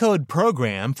 Use code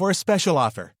PROGRAM for a special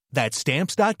offer. That's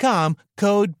Stamps.com,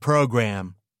 code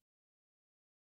PROGRAM.